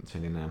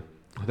selline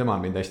tema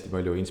on mind hästi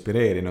palju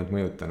inspireerinud,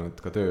 mõjutanud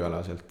ka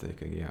tööalaselt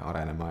ikkagi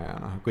arenema ja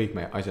kõik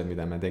me asjad,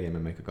 mida me tegime,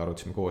 me ikkagi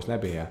arutasime koos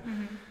läbi ja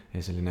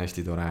selline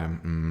hästi tore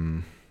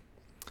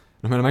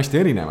me oleme hästi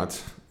erinevad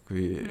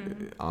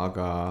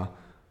aga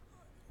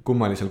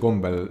kummalisel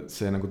kombel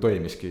see nagu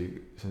toimiski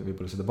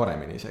võib-olla seda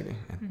paremini isegi,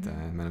 et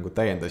me nagu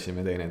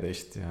täiendasime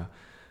teineteist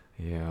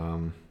ja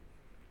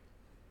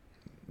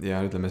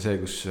ütleme see,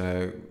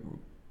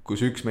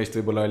 kus üks meist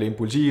võib-olla oli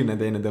impulsiivne,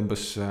 teine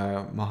tõmbas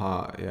maha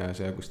ja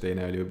see, kus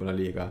teine oli võib-olla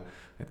liiga,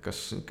 et kas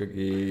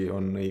ikkagi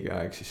on õige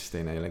aeg, siis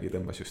teine jällegi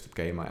tõmbas just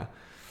käima ja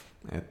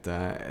et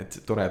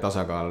tore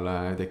tasakaal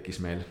tekkis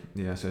meil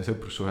ja see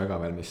sõprussuhe ka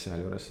veel, mis seal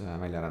juures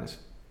välja aranes.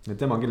 Et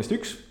tema on kindlasti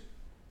üks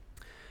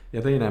ja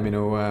teine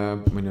minu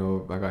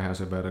väga hea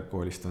sõber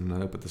koolist on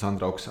õpetaja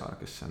Sandra Oksaar,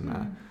 kes on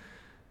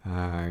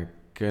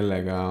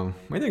kellega,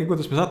 ma ei teagi,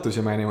 kuidas me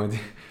sattusime niimoodi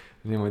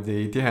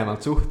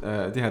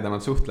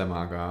tihedamalt suhtlema,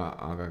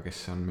 aga kes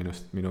on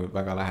minu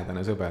väga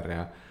lähedane sõber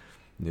ja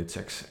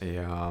nüüdseks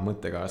ja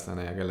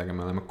mõttekaaslane ja kellega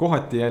me oleme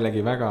kohati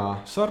jällegi väga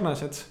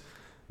sarnased,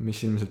 mis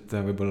ilmselt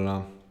võib-olla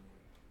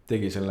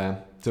tegi selle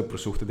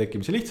sõprussuhte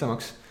tekkimise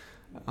lihtsamaks,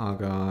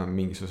 aga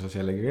mingis osas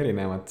jällegi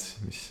erinevad,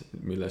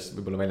 milles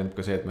võib-olla väljendab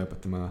ka see, et me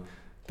õpetame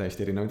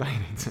täiesti erinevaid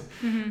aineid,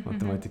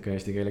 matemaatika,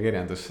 eesti keele,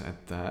 kirjandus,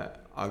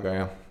 aga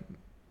jah,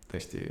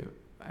 tõesti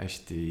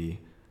hästi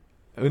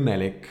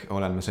õnnelik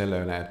olen ma selle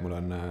üle, et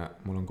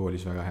mul on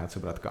koolis väga head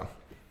sõbrad ka.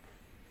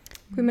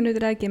 Kui me nüüd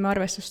räägime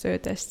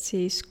arvestustöödest,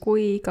 siis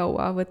kui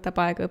kaua võtab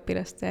aega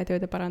õpilaste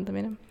tööde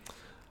parandamine?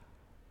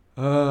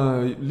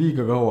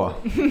 Liiga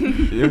kaua,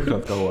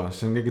 jõhkralt kaua,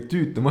 see on kõige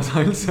tüütum osa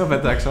üldse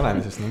õpetajaks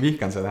olemisest, ma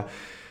vihkan seda.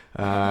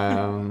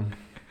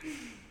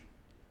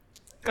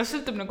 Kas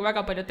sõltub nagu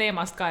väga palju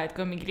teemast ka, et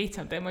kui on mingi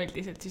lihtsam teema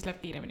üldiselt, siis läheb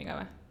kiiremini ka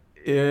või?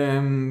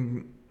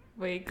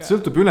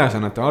 Sõltub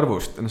ülesannete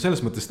arvust,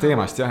 selles mõttes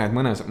teemast jah, et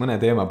mõne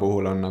teema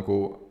puhul on nagu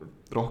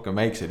rohkem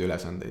väikseid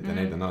ülesandeid ja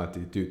neid on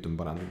alati tüütum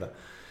parandada.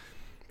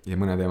 Ja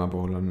mõne teema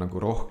puhul on nagu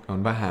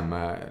on vähem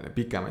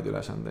pikemaid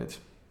ülesandeid.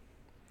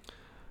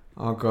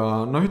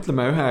 aga noh,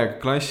 ütleme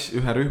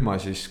ühe rühma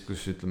siis,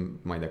 kus ütleme,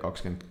 ma ei tea,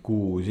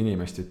 26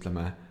 inimest,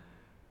 ütleme,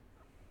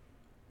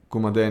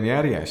 kui ma teen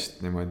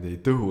järjest niimoodi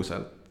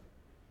tõhusalt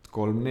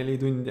 3-4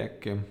 tundi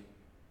äkki,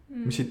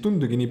 mis ei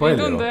tundugi nii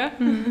palju. Ei tundu, jah.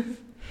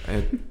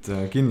 Et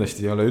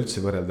kindlasti ei ole üldse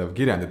võrreldav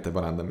kirjandite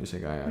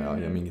parandamisega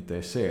ja mingite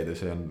esseede,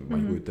 see on, ma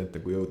ei kujuta ette,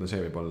 kui jõudne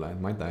see võib olla,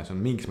 et ma ei tea, see on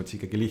mingis mõttes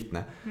ikkagi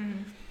lihtne.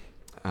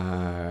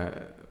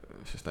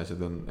 Sest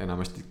asjad on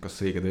enamasti kas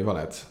õiged või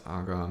valed,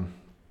 aga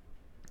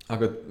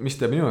mis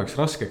teeb minu jaoks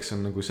raskeks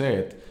on nagu see,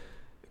 et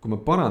kui ma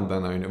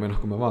parandan, või noh,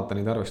 kui ma vaatan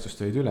neid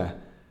arvestustöid üle,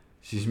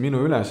 siis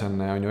minu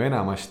ülesanne on ju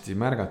enamasti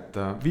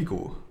märgata vigu.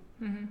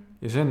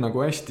 Ja see on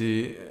nagu hästi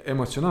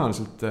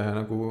emotsionaalselt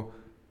nagu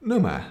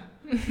nõme.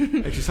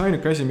 Ehk siis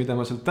ainuke asi, mida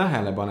ma seal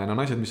tähele panen, on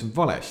asjad, mis on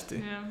valesti.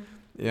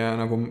 Ja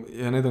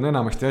need on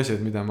enamasti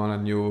asjad, mida ma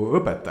olen ju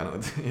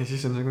õpetanud. Ja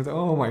siis on see,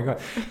 oh my god,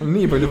 olen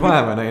nii palju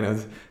vaeva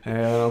näinud.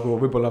 Ja nagu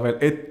võib-olla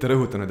veel ette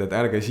rõhutanud, et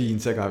ärge siin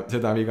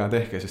seda viga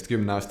tehke, sest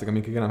 10 aastaga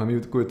ma ikkagi enam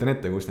kujutan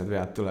ette, kus need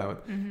vead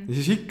tulevad. Ja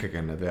siis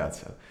ikkagi on need vead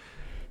seal.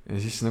 Ja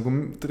siis nagu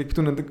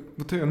tunnen, et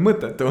mu töö on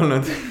mõttetu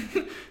olnud.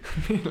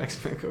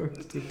 Milleks me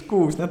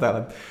 6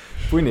 nädalat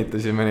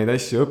punnitasime neid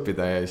asju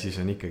õppida ja siis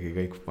on ikkagi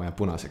kõik vaja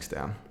punaseks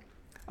teha.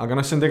 Aga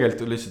noh, see on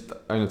tegelikult lihtsalt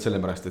ainult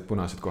sellepärast, et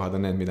punased kohad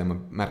on need, mida ma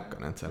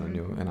märkan, et seal on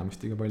ju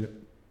enamasti ka palju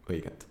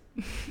õiget.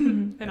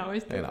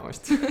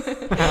 Enamasti.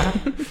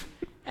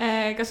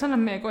 Kas on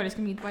meie koolis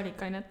ka mingid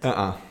valikainet?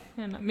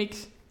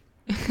 Miks?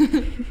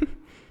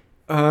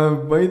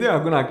 Ma ei tea,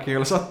 kunagi ei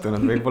ole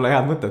sattunud või pole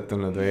head mõtet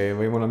tulnud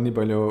või mul on nii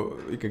palju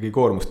ikkagi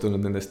koormust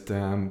tulnud nendest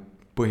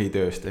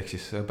põhitööst ehk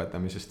siis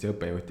õpetamisest ja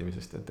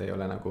õppejuhtimisest, et ei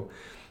ole nagu...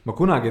 Ma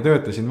kunagi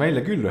töötasin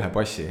välja küll ühe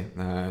passi,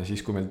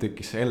 siis kui meil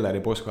tekkis Elleri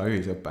Poska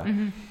ühisõppe,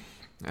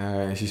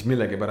 siis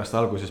millegi pärast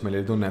alguses meil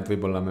oli tunne, et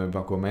võib-olla me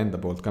pakume enda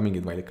poolt ka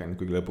mingid valikained,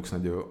 kuigi lõpuks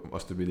nad ju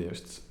vastupidi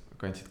just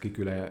kandsid kõik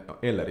üle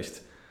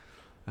Ellerist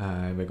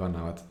või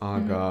kannavad.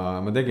 Aga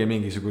ma tegin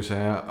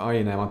mingisuguse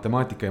aine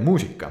matemaatika ja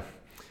muusika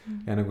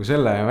ja nagu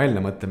selle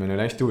väljamõtlemine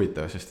oli hästi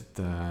huvitav, sest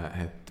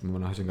et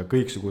ma nähasin ka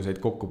kõiksuguseid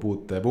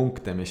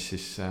kokkupuutepunkte, mis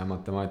siis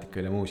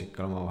matemaatikal ja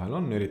muusikal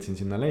omavahel on, üritasin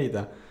sinna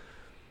leida.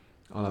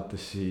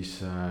 Alates siis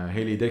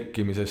heli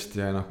tekkimisest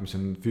ja noh, mis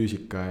on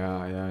füüsika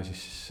ja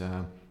siis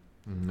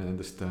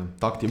nendest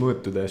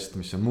taktimõõtudest,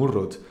 mis on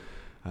murrud,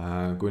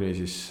 kuni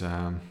siis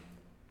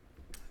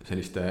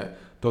selliste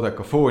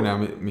dodekafoonia,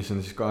 mis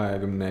on siis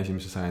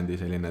 21. sajandi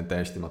selline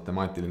täiesti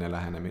matemaatiline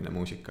lähenemine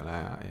muusikale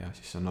ja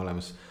siis on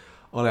olemas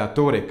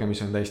aleatoorika,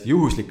 mis on täiesti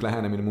juhuslik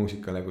lähenemine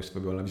muusikale, kus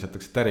võib-olla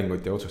visatakse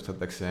täringut ja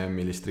otsustatakse,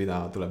 millist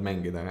rida tuleb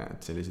mängida,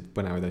 et selliseid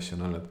põnevaid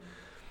asju on olnud,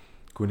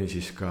 kuni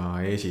siis ka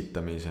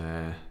esitamise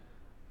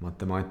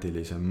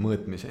matemaatilise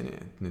mõõtmiseni,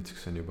 et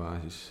nüüdseks on juba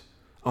siis,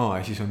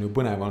 siis on ju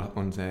põnev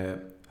on see,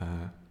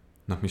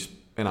 noh, mis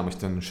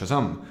enamasti on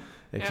Shazam,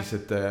 ehk siis,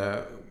 et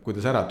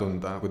kuidas ära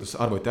tunda, kuidas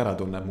arvuti ära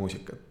tunneb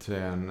muusikat,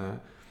 see on,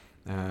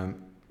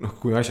 noh,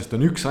 kui asjast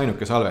on üks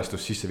ainuke salvestus,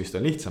 siis see vist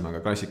on lihtsam,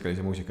 aga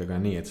klassikalise muusikaga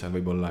on nii, et seal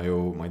võib olla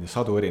ju, ma ei tea,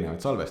 100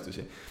 erinevaid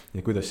salvestusi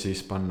ja kuidas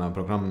siis panna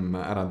programm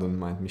ära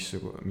tundma, et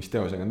mis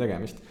teosega on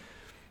tegemist.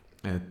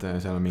 Et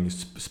seal on mingi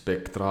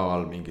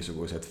spektraal,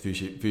 mingisugused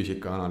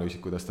füüsika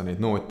analüüsid, kuidas ta neid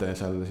noote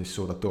seal siis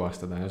suudab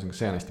tuvastada ja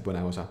see on hästi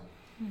põnev osa.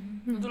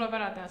 No tuleb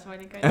ära teha see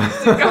valikaid.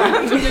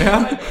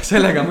 Jah,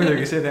 sellega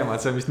muidugi see teema,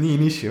 et see on vist nii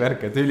niši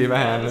värk, et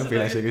ülivähe on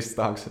õpilasi,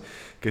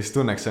 kes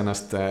tunneks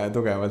ennast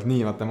tugevalt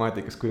nii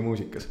matemaatikas kui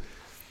muusikas.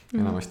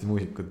 Enamasti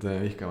muusikud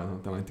vihkavad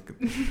matemaatikat.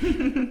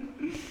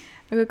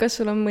 Aga kas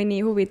sul on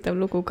mõni huvitav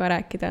lugu ka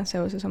rääkida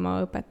seoses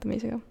oma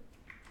õpetamisega?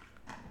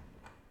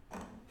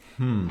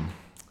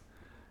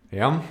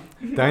 Jah,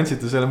 te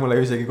andsite selle mulle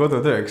isegi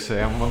kodutööks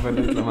ja ma pean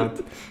ütlema, et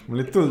mul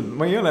ei tulnud,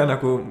 ma ei ole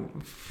nagu,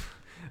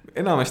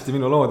 enamasti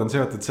minu lood on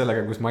seotud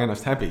sellega, kus ma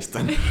ennast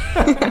häbistan.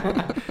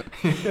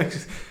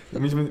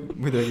 Mis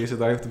muidugi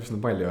seda juhtub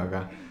üsna palju,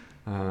 aga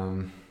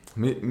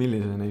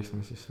millise neist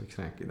ma siis võiks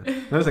rääkida?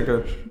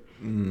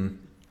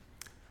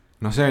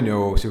 No see on ju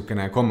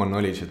siukene common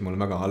knowledge, et mul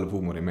on väga halb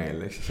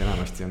huumorimeel, ehk siis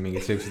enamasti on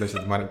mingid sellised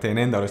asjad, ma teen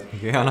enda arust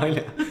mingi hea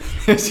nalja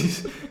ja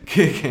siis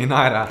keegi ei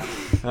naera,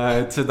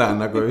 et seda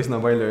on nagu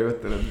üsna palju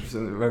juhtunud,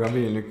 see on väga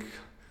piinlik.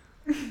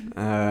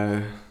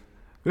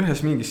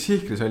 Ühes mingis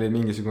sihkris oli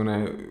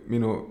mingisugune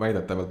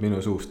väidetavalt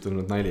minu suust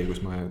tulnud nali, kus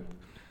ma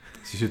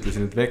siis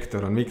ütlesin, et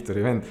Vektor on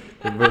Viktori vend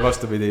või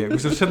vastupidi,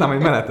 kusjuures seda ma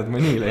ei mäleta, et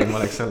ma nii leim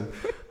oleks seal,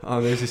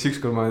 aga siis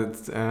ükskord ma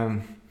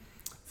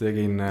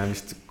tegin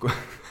vist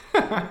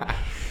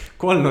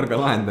kolmnurga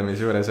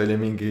lahendamise juures oli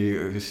mingi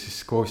siis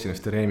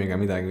koosinus teoreemiga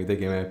midagi,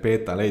 tegime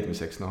beta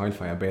leidmiseks, no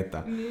alfa ja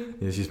beta.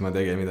 Ja siis ma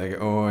tegin midagi,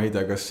 ei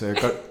tea, kas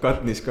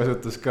Katnis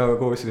kasutas ka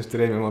koosinus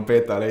teoreemi oma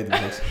beta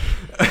leidmiseks.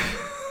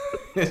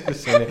 Ja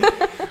siis oli,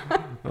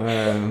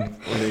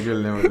 oli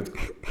küll niimoodi,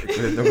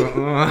 et nagu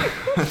ma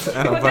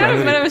tean,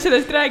 me oleme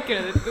sellest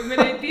rääkinud, et kui meil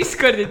olid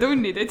Discordi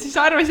tunnid, et siis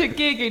arvasin, et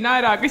keegi ei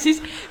naera, aga siis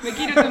me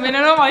kirjutame, meil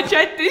on oma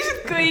chati,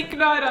 siis kõik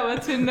naeravad,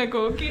 see on nagu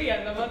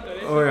kirjeldamatu.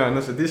 Jaa, no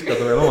see Discord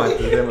on veel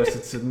omaette teemast,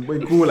 et ma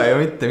ei kuule ju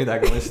mitte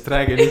midagi, ma lihtsalt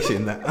räägin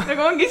üksinda.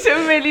 Nagu ongi, see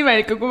on veel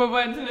imelik, kui ma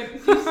panen sellega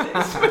sisse,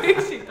 siis ma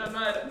üksinda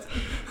naeran.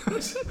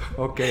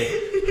 Okei,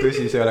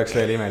 tõsi, see oleks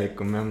veel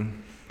imelikum, jah.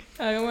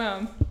 Aga ma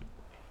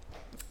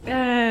ja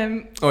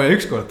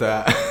ükskord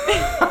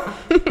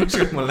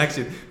mul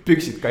läksid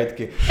püksid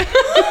katki.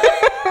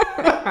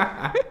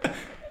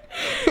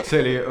 See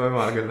oli,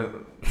 ma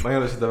ei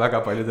ole seda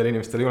väga paljudel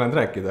inimestel julenud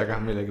rääkida, aga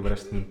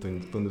millegipärast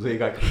tundus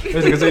õige aeg.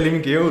 Ühesõnaga, see oli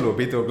mingi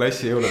jõulupidu,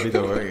 klassi jõulupidu,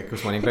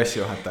 kus ma olin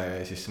klassijuhataja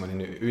ja siis ma olin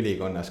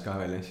ülikonnas ka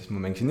veel ja siis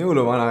ma mängisin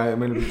jõuluvana ja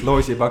meil olid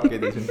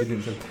loosipakid ja siis ma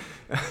pidin sealt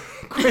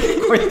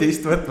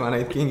kotist võtma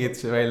neid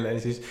kingitusi välja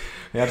ja siis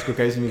järsku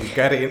käis mingi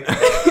kärin.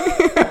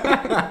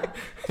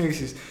 Ehk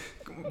siis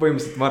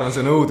põhimõtteliselt ma arvan,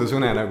 see on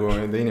õudusune, nagu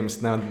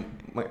inimesed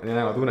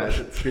näevad unes,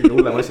 et kõige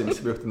hullem asi, mis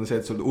saab juhtuda, on see,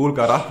 et sul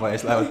hulga rahva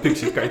ees lähevad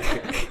püksid katki.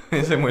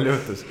 Ja see mul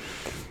juhtus.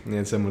 Nii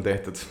et see on mul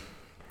tehtud.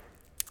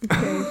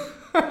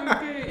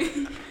 Okay.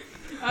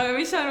 Aga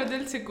mis sa arvad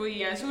üldse, kui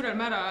suurel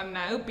määral on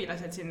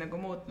õpilased siin nagu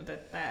muutnud,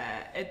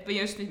 et või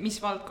just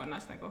mis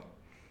valdkonnas nagu?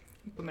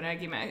 Kui me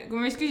räägime, kui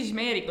me vist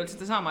küsisime Eerikult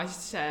seda sama,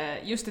 siis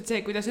just, et see,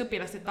 kuidas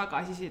õpilaste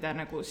tagasisida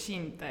nagu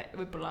sind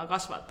võib-olla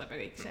kasvatab ja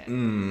kõik see.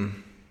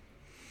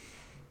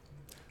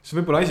 See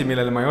võib olla asi,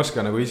 millele ma ei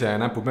oska nagu ise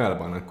näpu peale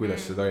panna, et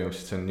kuidas see toimub,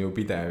 sest see on ju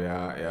pidev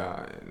ja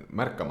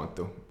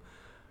märkamatu.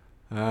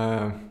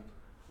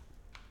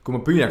 Kui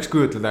ma püüaks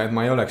kujutleda, et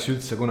ma ei oleks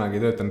üldse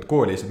kunagi töötanud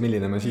koolis, et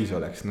milline ma siis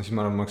oleks, no siis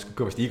ma arvan, ma oleks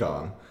kõvasti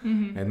igavam.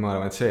 Et ma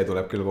arvan, et see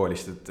tuleb küll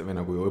koolist või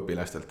nagu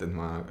õpilastelt, et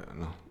ma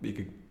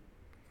ikkagi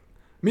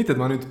mitte, et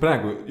ma nüüd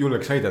praegu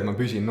julgeks väida, et ma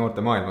püsin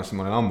noorte maailmas,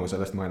 ma olen ammu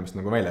sellest maailmast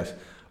nagu väljas.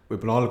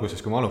 Võib-olla alguses,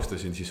 kui ma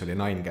alustasin, siis oli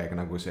nainkäeg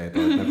nagu see, et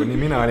nagu nii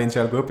mina olin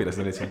seal, kui õpilased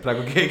olid seal,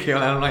 praegu keegi ei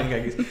ole enam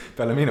nainkäegis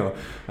peale minu.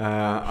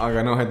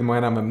 Aga et ma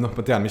enam, ma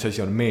tean, mis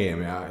asi on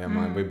meem ja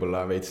ma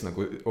võib-olla veits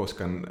nagu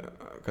oskan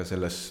ka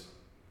selles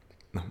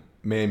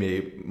meemi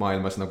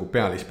maailmas nagu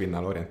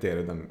pealispinnal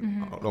orienteerida.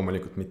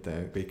 Loomulikult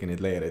mitte kõiki neid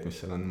leereid, mis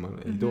seal on, ma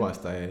ei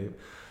tuvasta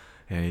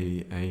ja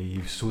ei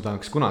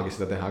suudaks kunagi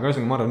seda teha, aga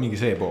ma arvan, mingi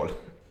see pool.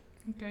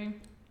 Okay.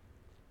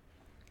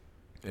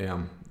 Jah.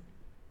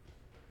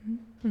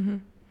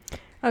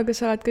 Aga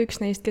sa oled ka üks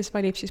neist, kes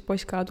valib siis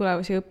Poiskala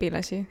tulevasi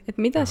õpilasi. Et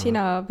mida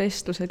sina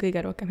vestlusel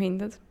kõige rohkem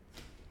hindad?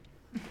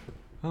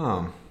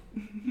 Ma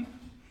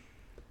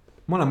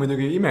olen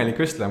muidugi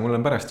imelik vestleja, mul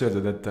on pärast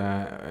öeldud,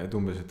 et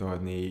umbes, et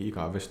nii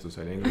iga vestlus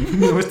oli.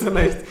 Minu mõist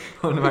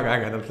on väga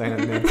ägedalt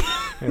läinud.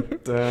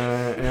 Et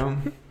jah.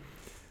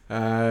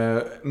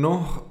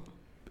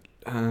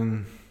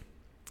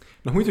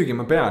 Muidugi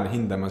ma pean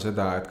hindama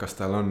seda, et kas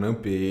tal on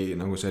õpi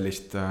nagu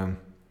sellist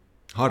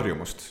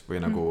harjumust või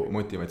nagu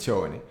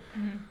motivatsiooni.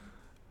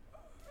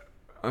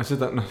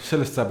 Seda,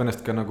 sellest saab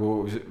ennast ka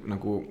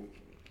nagu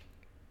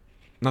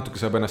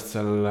natuke saab ennast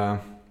seal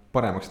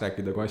paremaks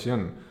rääkida, kui asi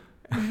on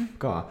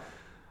ka.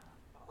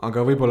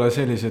 Aga võib-olla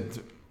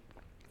sellised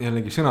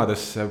jällegi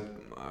sõnadesse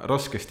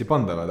raskesti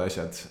pandavad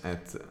asjad,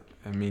 et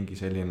mingi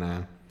selline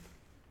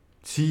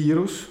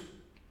siirus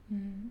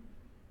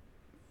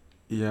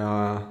ja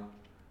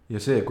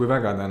see, kui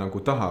väga ta nagu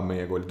tahab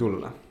meie kooli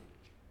tulla.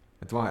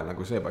 Et vahel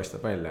nagu see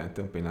paistab välja, et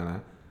õpilane,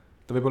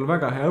 ta võib olla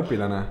väga hea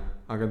õpilane,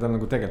 aga tal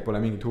nagu tegelikult pole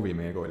mingit huvi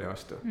meie kooli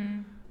vastu.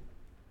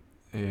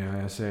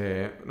 Ja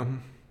see,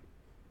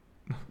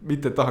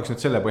 mitte et tahaks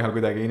nüüd selle põhjal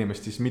kuidagi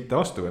inimest siis mitte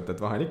vastu võtta,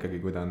 et vahel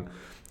ikkagi, kui ta on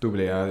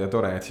tubli ja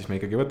tore, et siis me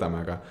ikkagi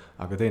võtame,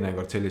 aga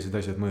teinekord sellised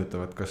asjad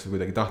mõjutavad kas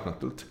kuidagi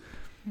tahtmatult.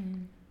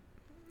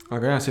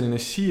 Aga jah, selline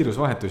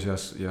siirusvahetus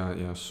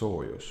ja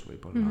soojus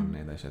võib-olla on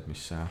need asjad,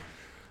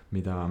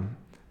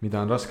 mida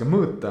on raske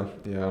mõõta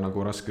ja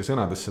nagu raske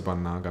sõnadesse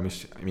panna, aga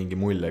mis mingi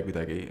mulje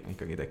kuidagi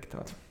ikkagi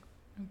tekitavad.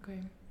 Okay.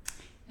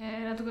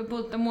 Natuke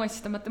puudutab muuesti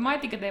seda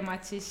matemaatika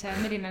teemat, siis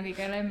milline on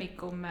kõige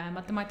lemmikum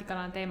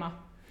matemaatikaalane teema?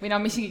 Või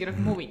mis kõige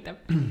rohkem huvitab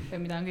või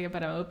mida on kõige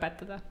parem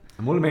õpetada?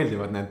 Mul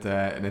meeldivad need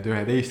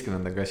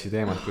 11. klassi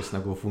teemad, kus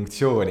nagu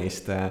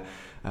funktsioonist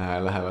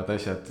lähevad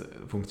asjad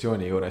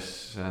funktsiooni juures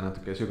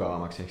natuke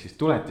sügavamaks, ehk siis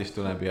tuletis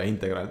tuleb ja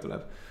integraal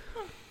tuleb.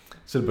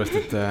 Sellepärast,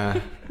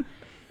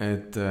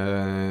 et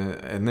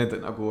need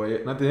nagu,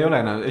 nad ei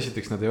ole,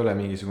 esiteks nad ei ole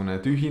mingisugune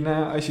tühine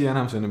asi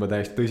enam, see on juba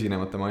täiesti tõsine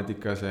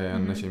matemaatika, see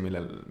on asi,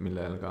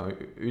 millel ka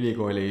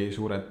ülikooli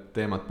suured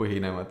teemad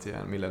põhinevad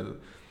ja millel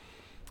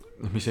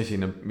mis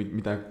esineb,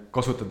 mida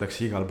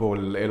kasutatakse igal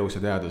pool elus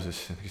ja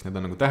teaduses, siis need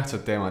on nagu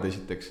tähtsad teemad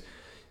esiteks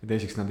ja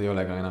teiseks nad ei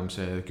ole ka enam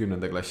see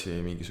 10.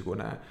 klassi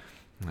mingisugune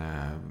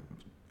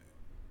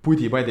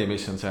pudipadi,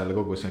 mis on seal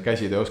kogu see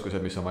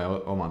käsitööoskused, mis on vaja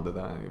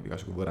omandada,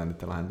 igasugu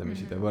võrrandite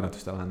lahendamised ja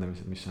võrratuste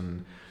lahendamised, mis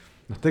on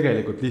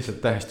tegelikult lihtsalt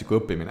tähestiku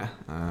õppimine,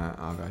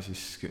 aga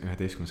siis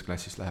 11.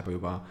 klassis läheb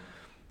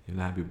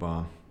juba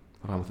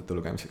raamatute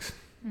lugemiseks.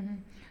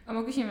 aga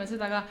ma küsin veel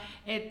seda ka,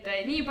 et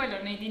nii palju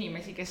on neid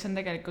inimesi, kes on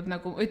tegelikult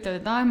nagu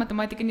ütlevad, et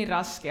matemaatika on nii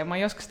raske ja ma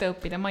ei oska seda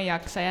õppida, ma ei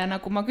jaksa ja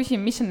nagu ma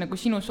küsin, mis on nagu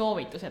sinu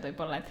soovitused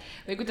võib-olla, et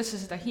või kuidas sa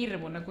seda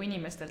hirmu nagu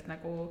inimestelt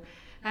nagu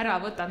ära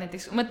võtad,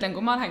 näiteks mõtlen,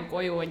 kui ma lähen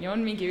koju,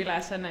 on mingi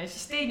ülesanne,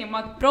 siis teen ja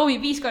ma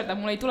proovin 5 korda,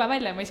 mul ei tule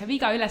välja, ma ei saa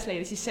viga üles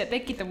leida, siis see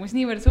tekitab muus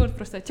niivõrd suurt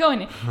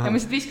frustratsiooni ja ma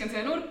lihtsalt viskan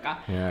selle nurka,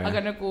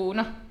 aga nagu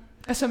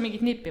kas on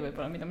mingit nippi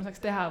võib-olla, mida ma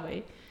saaks teha või?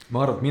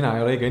 Ma arvan, et mina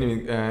ei ole õige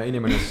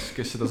inimene,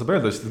 kes seda saab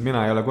öelda, sest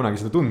mina ei ole kunagi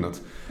seda tundnud.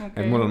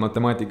 Et mul on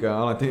matemaatika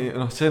alati,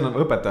 see on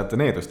õpetajate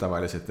needus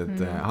tavaliselt, et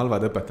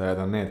halvad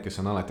õpetajad on need,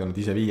 kes on alati olnud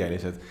ise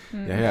viielised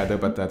ja head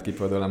õpetajad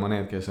kipuvad olema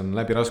need, kes on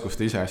läbi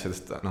raskuste ise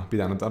asjadest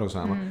pidanud aru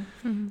saama.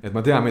 Et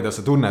ma tean, mida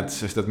sa tunned,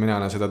 sest et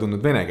mina olen seda tundnud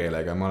vene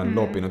keelega, ma olen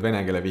loopinud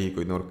vene keele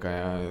vihikuid nurka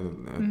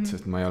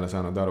sest ma ei ole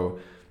saanud aru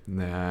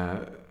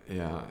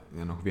ja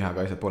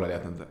vihaga asjad pooleli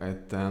jätnud,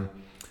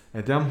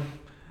 et jah.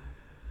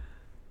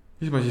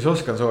 Mis ma siis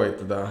oskan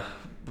soovitada?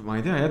 Ma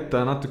ei tea,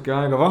 jätta natuke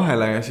aega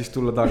vahele ja siis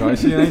tulla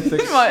tagasi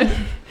näiteks.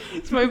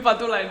 Siis ma juba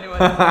tulen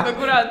niimoodi, no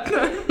kurat.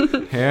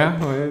 Jah,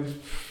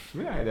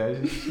 mina ei tea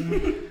siis.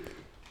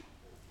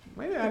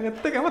 Ma ei tea, aga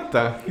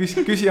tegemata.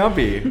 Küsi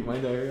abi, ma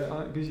ei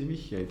tea, küsi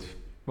vihjeid.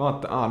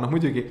 Vaata,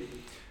 muidugi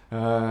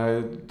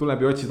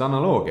tuleb ju otsida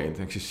analoogeid,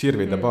 ehk siis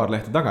sirvida paar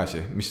lehte tagasi,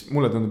 mis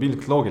mulle tundub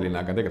ilmselt loogiline,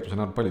 aga tegelikult ma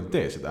saan aru, paljud ei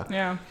tee seda.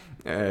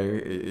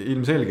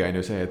 Ilmselge on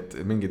ju see, et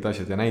mingid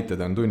asjad ja näited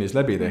on tunnis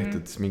läbi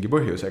tehtud mingi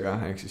põhjusega,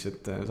 ehk siis,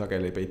 et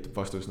sageli peitub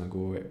vastus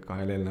nagu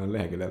 2 eelneval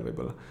leheküljel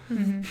võib-olla.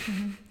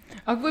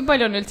 Aga kui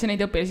palju on üldse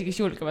neid õpilasi, kes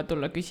julgevad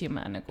tulla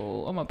küsima nagu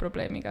oma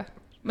probleemiga?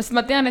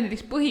 Ma tean, et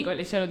näiteks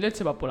põhikoolis see on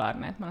üldse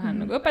populaarne, et ma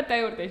lähen nagu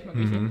õpetaja juurde ja siis ma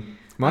küsin.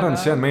 Ma arvan,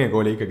 et see on meie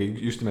kooli ikkagi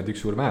just nimelt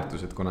üks suur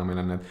väärtus, et kuna meil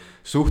on need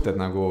suhted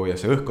nagu ja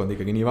see õhkkond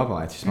ikkagi nii vaba,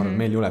 et siis ma arvan,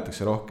 et meil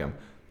juletakse rohkem,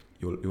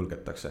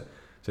 julgetakse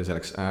see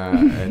selleks,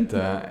 et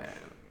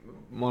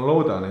ma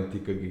loodan, et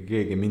ikkagi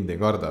keegi mind ei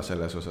karda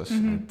selles osas,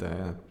 et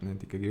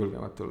need ikkagi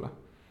julgevad tulla.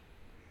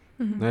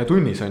 No ja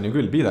tunnis on ju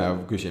küll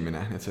pidev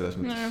küsimine, et selles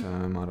mõttes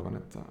ma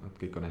arvan, et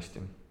kõik on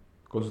hästi.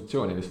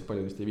 Konsultatsiooni lihtsalt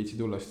paljudest ei viitsi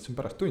tulla, sest see on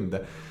pärast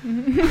tunde.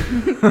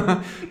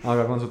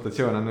 Aga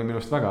konsultatsioon on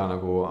minust väga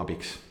nagu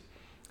abiks.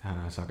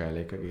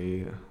 Sageli ikkagi,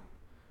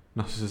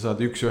 sa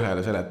saad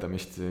 1-1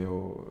 seletamist ju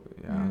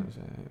ja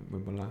see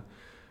võib-olla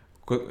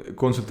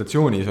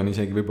konsultatsioonis on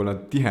isegi võib-olla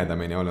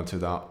tihedamini olnud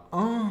seda,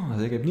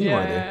 see käib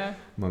niimoodi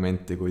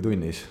momenti kui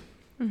tunnis.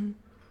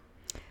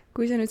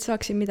 Kui sa nüüd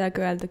saaksid midagi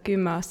öelda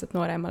 10 aastat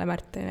nooremale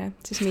Märtile,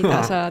 siis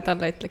mida sa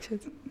talle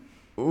ütleksid?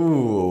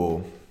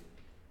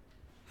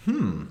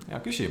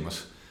 Hea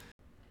küsimus.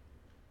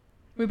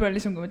 Võib-olla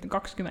lihtsam, kui ma ütlen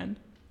 20.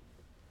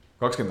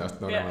 20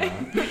 aastat nooremale.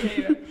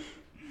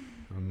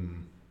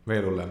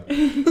 Veel hullem.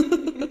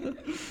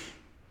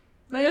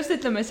 No just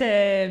ütleme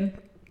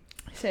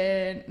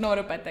see noor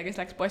õpetaja, kes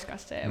läks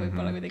Poskasse ja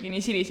võib-olla kuidagi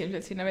nii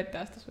sinisilmselt sinna vette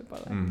astus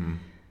võib-olla.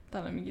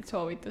 Tal on mingid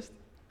soovitust.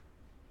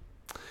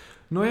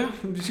 No jah,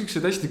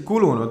 sellised hästi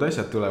kulunud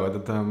asjad tulevad,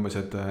 et umbes,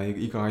 et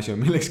iga asi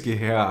on millekski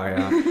hea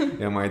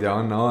ja ma ei tea,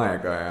 anna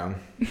aega ja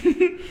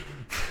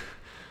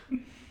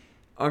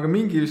aga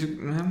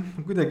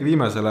kuidagi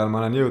viimasel ajal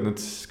ma olen jõudnud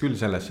küll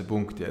sellesse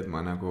punkti, et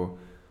ma nagu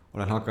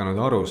olen hakanud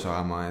aru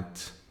saama,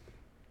 et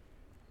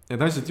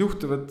asjad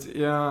juhtuvad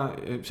ja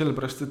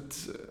sellepärast,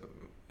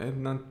 et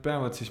nad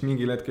peavad siis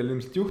mingil hetkel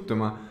ilmselt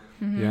juhtuma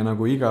ja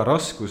nagu iga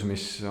raskus,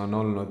 mis on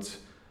olnud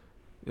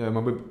ja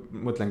ma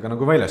mõtlen ka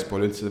nagu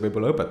väljaspool üldse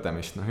võib-olla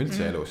õpetamist,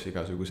 üldse elus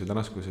igasugused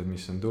raskused,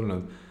 mis on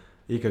tulnud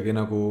ikkagi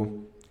nagu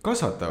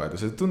kasvatavad ja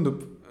see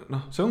tundub,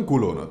 see on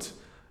kulunud,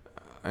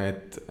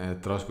 et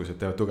raskused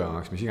teevad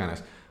tugevamaks, mis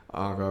iganes,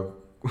 aga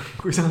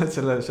kui sa oled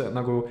selle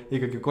nagu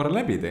ikkagi korra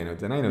läbi teinud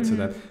ja näinud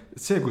seda, et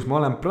see, kus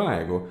ma olen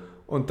praegu,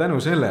 on tänu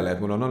sellele, et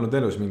mul on olnud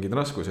elus mingid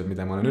raskused,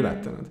 mida ma olen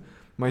ületanud.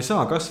 Ma ei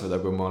saa kasvada,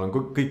 kui ma olen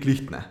kõik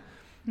lihtne.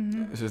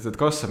 Sest et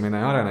kasvamine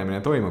ja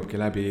arenemine toimubki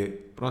läbi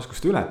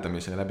raskuste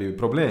ületamise, läbi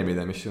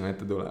probleemide, mis sinu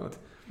ette tulevad.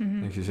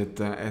 Ehk siis, et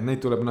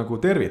neid tuleb nagu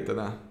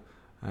tervitada.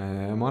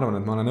 Ma arvan,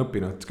 et ma olen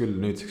õppinud küll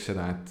nüüdseks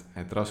seda,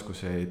 et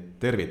raskusi ei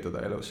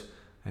tervitada elus.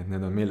 Et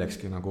need on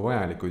millekski nagu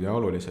vajalikud ja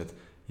olulised.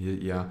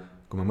 Ja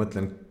kui ma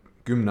mõtlen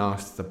 10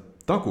 aasta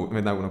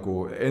või nagu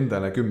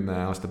endale 10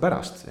 aasta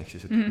pärast, ehk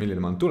siis, et milline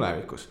ma olen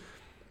tulevikus,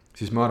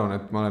 siis ma arvan,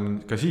 et ma olen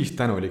ka siis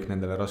tänulik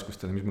nendele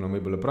raskustele, mis mul on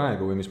võib-olla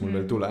praegu või mis mul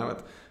veel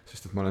tulevad.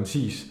 Sest et ma olen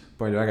siis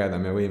palju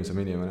ägedam ja võimsam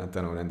inimene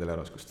tänu nendele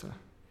raskustele.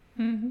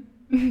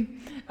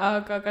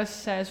 Aga kas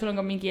sul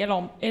on ka mingi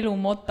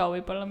elumoto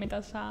võib-olla,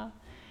 mida sa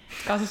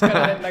kaasas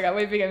kannad endaga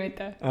või pigem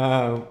mitte?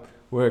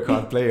 Work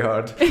hard, play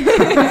hard.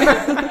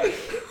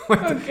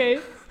 Okei.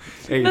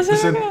 Ei,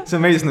 see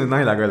on veits nüüd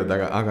naljaga öeldud,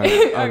 aga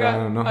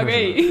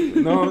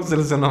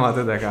selles on oma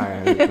tõde ka.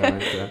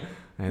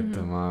 Et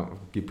ma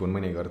kipun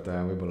mõnikord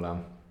võib-olla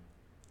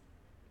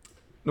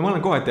ma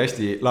olen kohati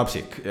hästi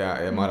lapsik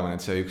ja ma arvan,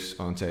 et see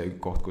on see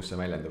koht, kus see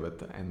väljendub,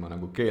 et ma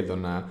nagu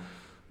keeldun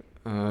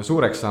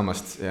suureks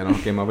saamast ja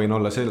ma võin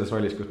olla selles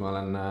rollis, kus ma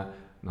olen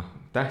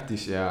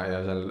tähtis ja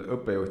seal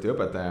õppejuht ja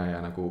õpetaja ja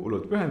nagu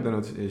hullult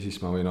pühendunud ja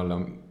siis ma võin olla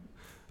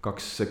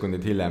 2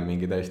 sekundit hiljem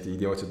mingi täiesti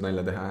idiootset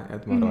nalja teha,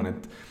 et ma arvan,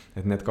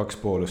 et need 2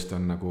 poolust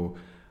on nagu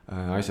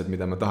asjad,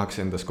 mida ma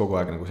tahaks endas kogu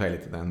aeg nagu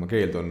säilitada, et ma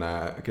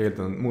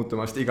keeldun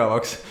muutumast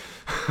igavaks.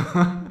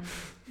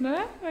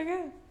 Nojah, väga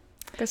hea.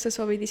 Kas sa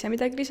soovid ise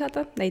midagi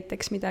lisada,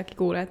 näiteks midagi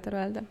kuulajatele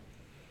öelda?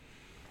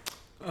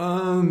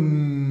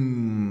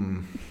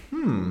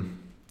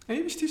 Ei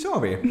vist ei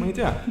soovi, ma ei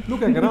tea,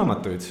 lugege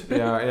raamatuid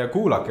ja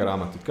kuulake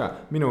raamatuid ka.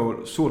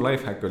 Minu suur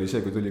lifehack oli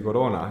see, kui tuli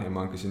koroona ja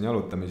ma hakkasin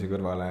jalutamise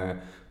kõrvale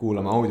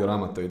kuulama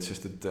audioraamatuid,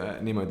 sest et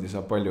niimoodi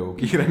saab palju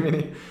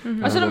kiiremini.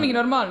 Aga sul on mingi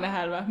normaalne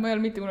hääl või? Ma ei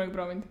ole mitte kunagi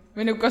proovinud.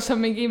 Või nagu kas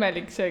on mingi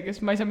imelik see, kes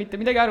ma ei saa mitte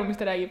midagi aru, mis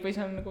ta räägib või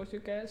see on nagu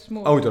siuke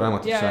smooth.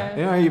 Audioraamatusse?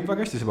 Ja ei,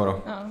 väga hästi saab aru.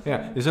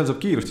 Ja seal saab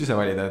kiirust ise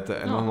valida, et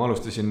ma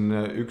alustasin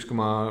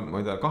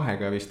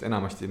 1,2 vist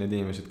enamasti need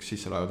inimesed, kes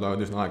sisse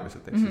loevad üsna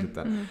aeglaselt, ehk siis, et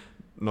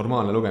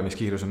normaalne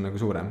lugemiskiirus on nagu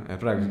suurem.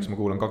 Praeguseks ma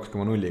kuulan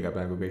 2,0-ga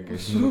peaaegu kõik.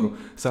 Nagu,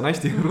 saan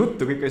hästi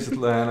ruttu kõik asjad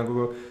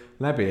nagu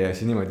läbi ja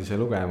siis niimoodi see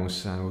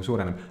lugemus nagu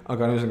suureneb.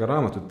 Aga nüüd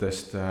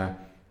raamatutest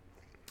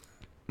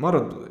ma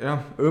arvan,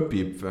 jah,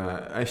 õpib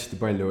hästi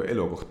palju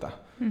elu kohta.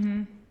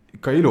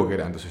 Ka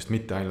ilukirjandusest,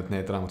 mitte ainult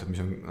need raamatud,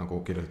 mis on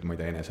nagu kirjutatud, ma ei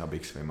tea,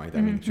 eneseabiks või ma ei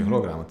tea, mingid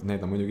psühholoogiaraamatud,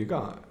 need on muidugi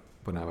ka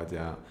põnevad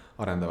ja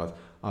arendavad.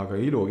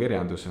 Aga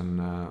ilukirjandus on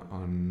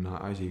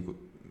asi,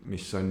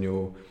 mis on ju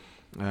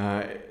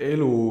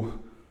elu,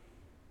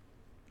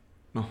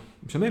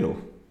 mis on elu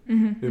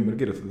ümber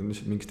kirjutatud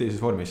lihtsalt mingis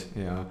teises vormis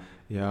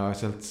ja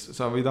sealt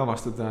sa võid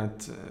avastada,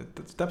 et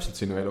täpselt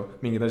sinu elu,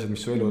 mingid asjad,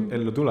 mis su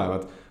ellu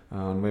tulevad,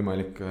 on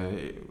võimalik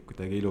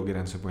kuidagi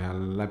ilukirjanduse põhjal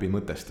läbi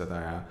mõtestada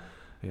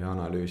ja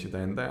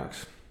analüüsida enda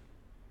jaoks.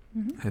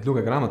 Et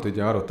lugege raamatuid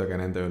ja arutage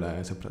nende üle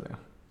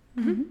sõpradega.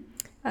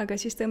 Aga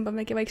siis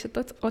tõmbamegi vaikselt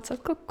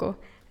otsad kokku.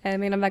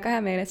 Meil on väga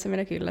hea meel, et sa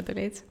meile külla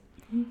tulid.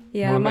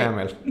 Ja mul on hea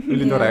meel,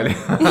 ülitore oli.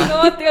 No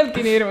vaat ei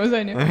olnudki nii hirmus,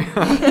 on ju.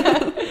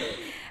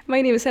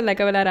 Mainime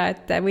sellega veel ära,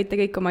 et võite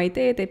kõik oma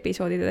ideed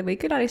episoodide või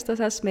külaliste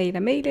osas meile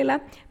meilile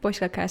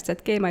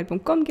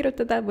poiskakast@gmail.com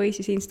kirjutada või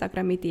siis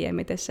Instagrami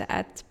DM-idesse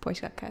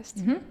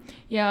 @poiskakast.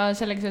 Ja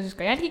sellega seoses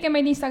ka jälgige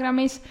meid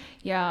Instagramis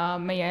ja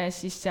meie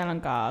siis seal on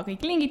ka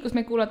kõik lingid, kus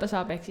meid kuulata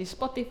saab, ehk siis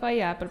Spotify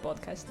ja Apple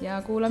Podcast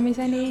ja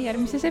kuulamiseni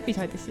järgmises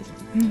episoodis siis.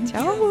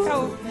 Tšau!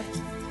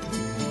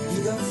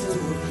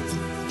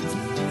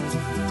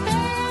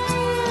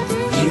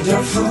 You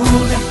don't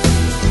fool me.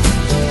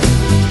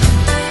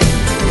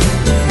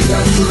 You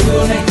don't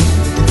fool me.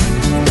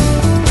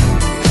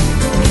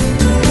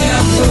 You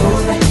don't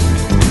fool me.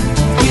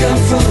 You don't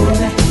fool me. You don't fool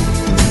me.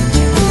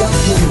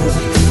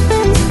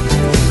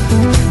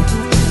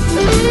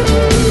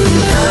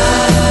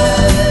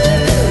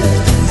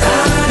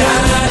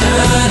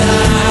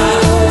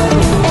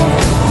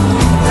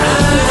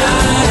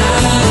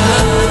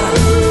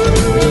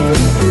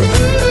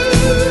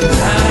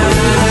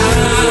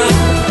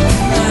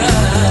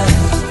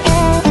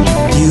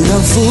 You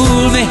don't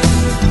fool me.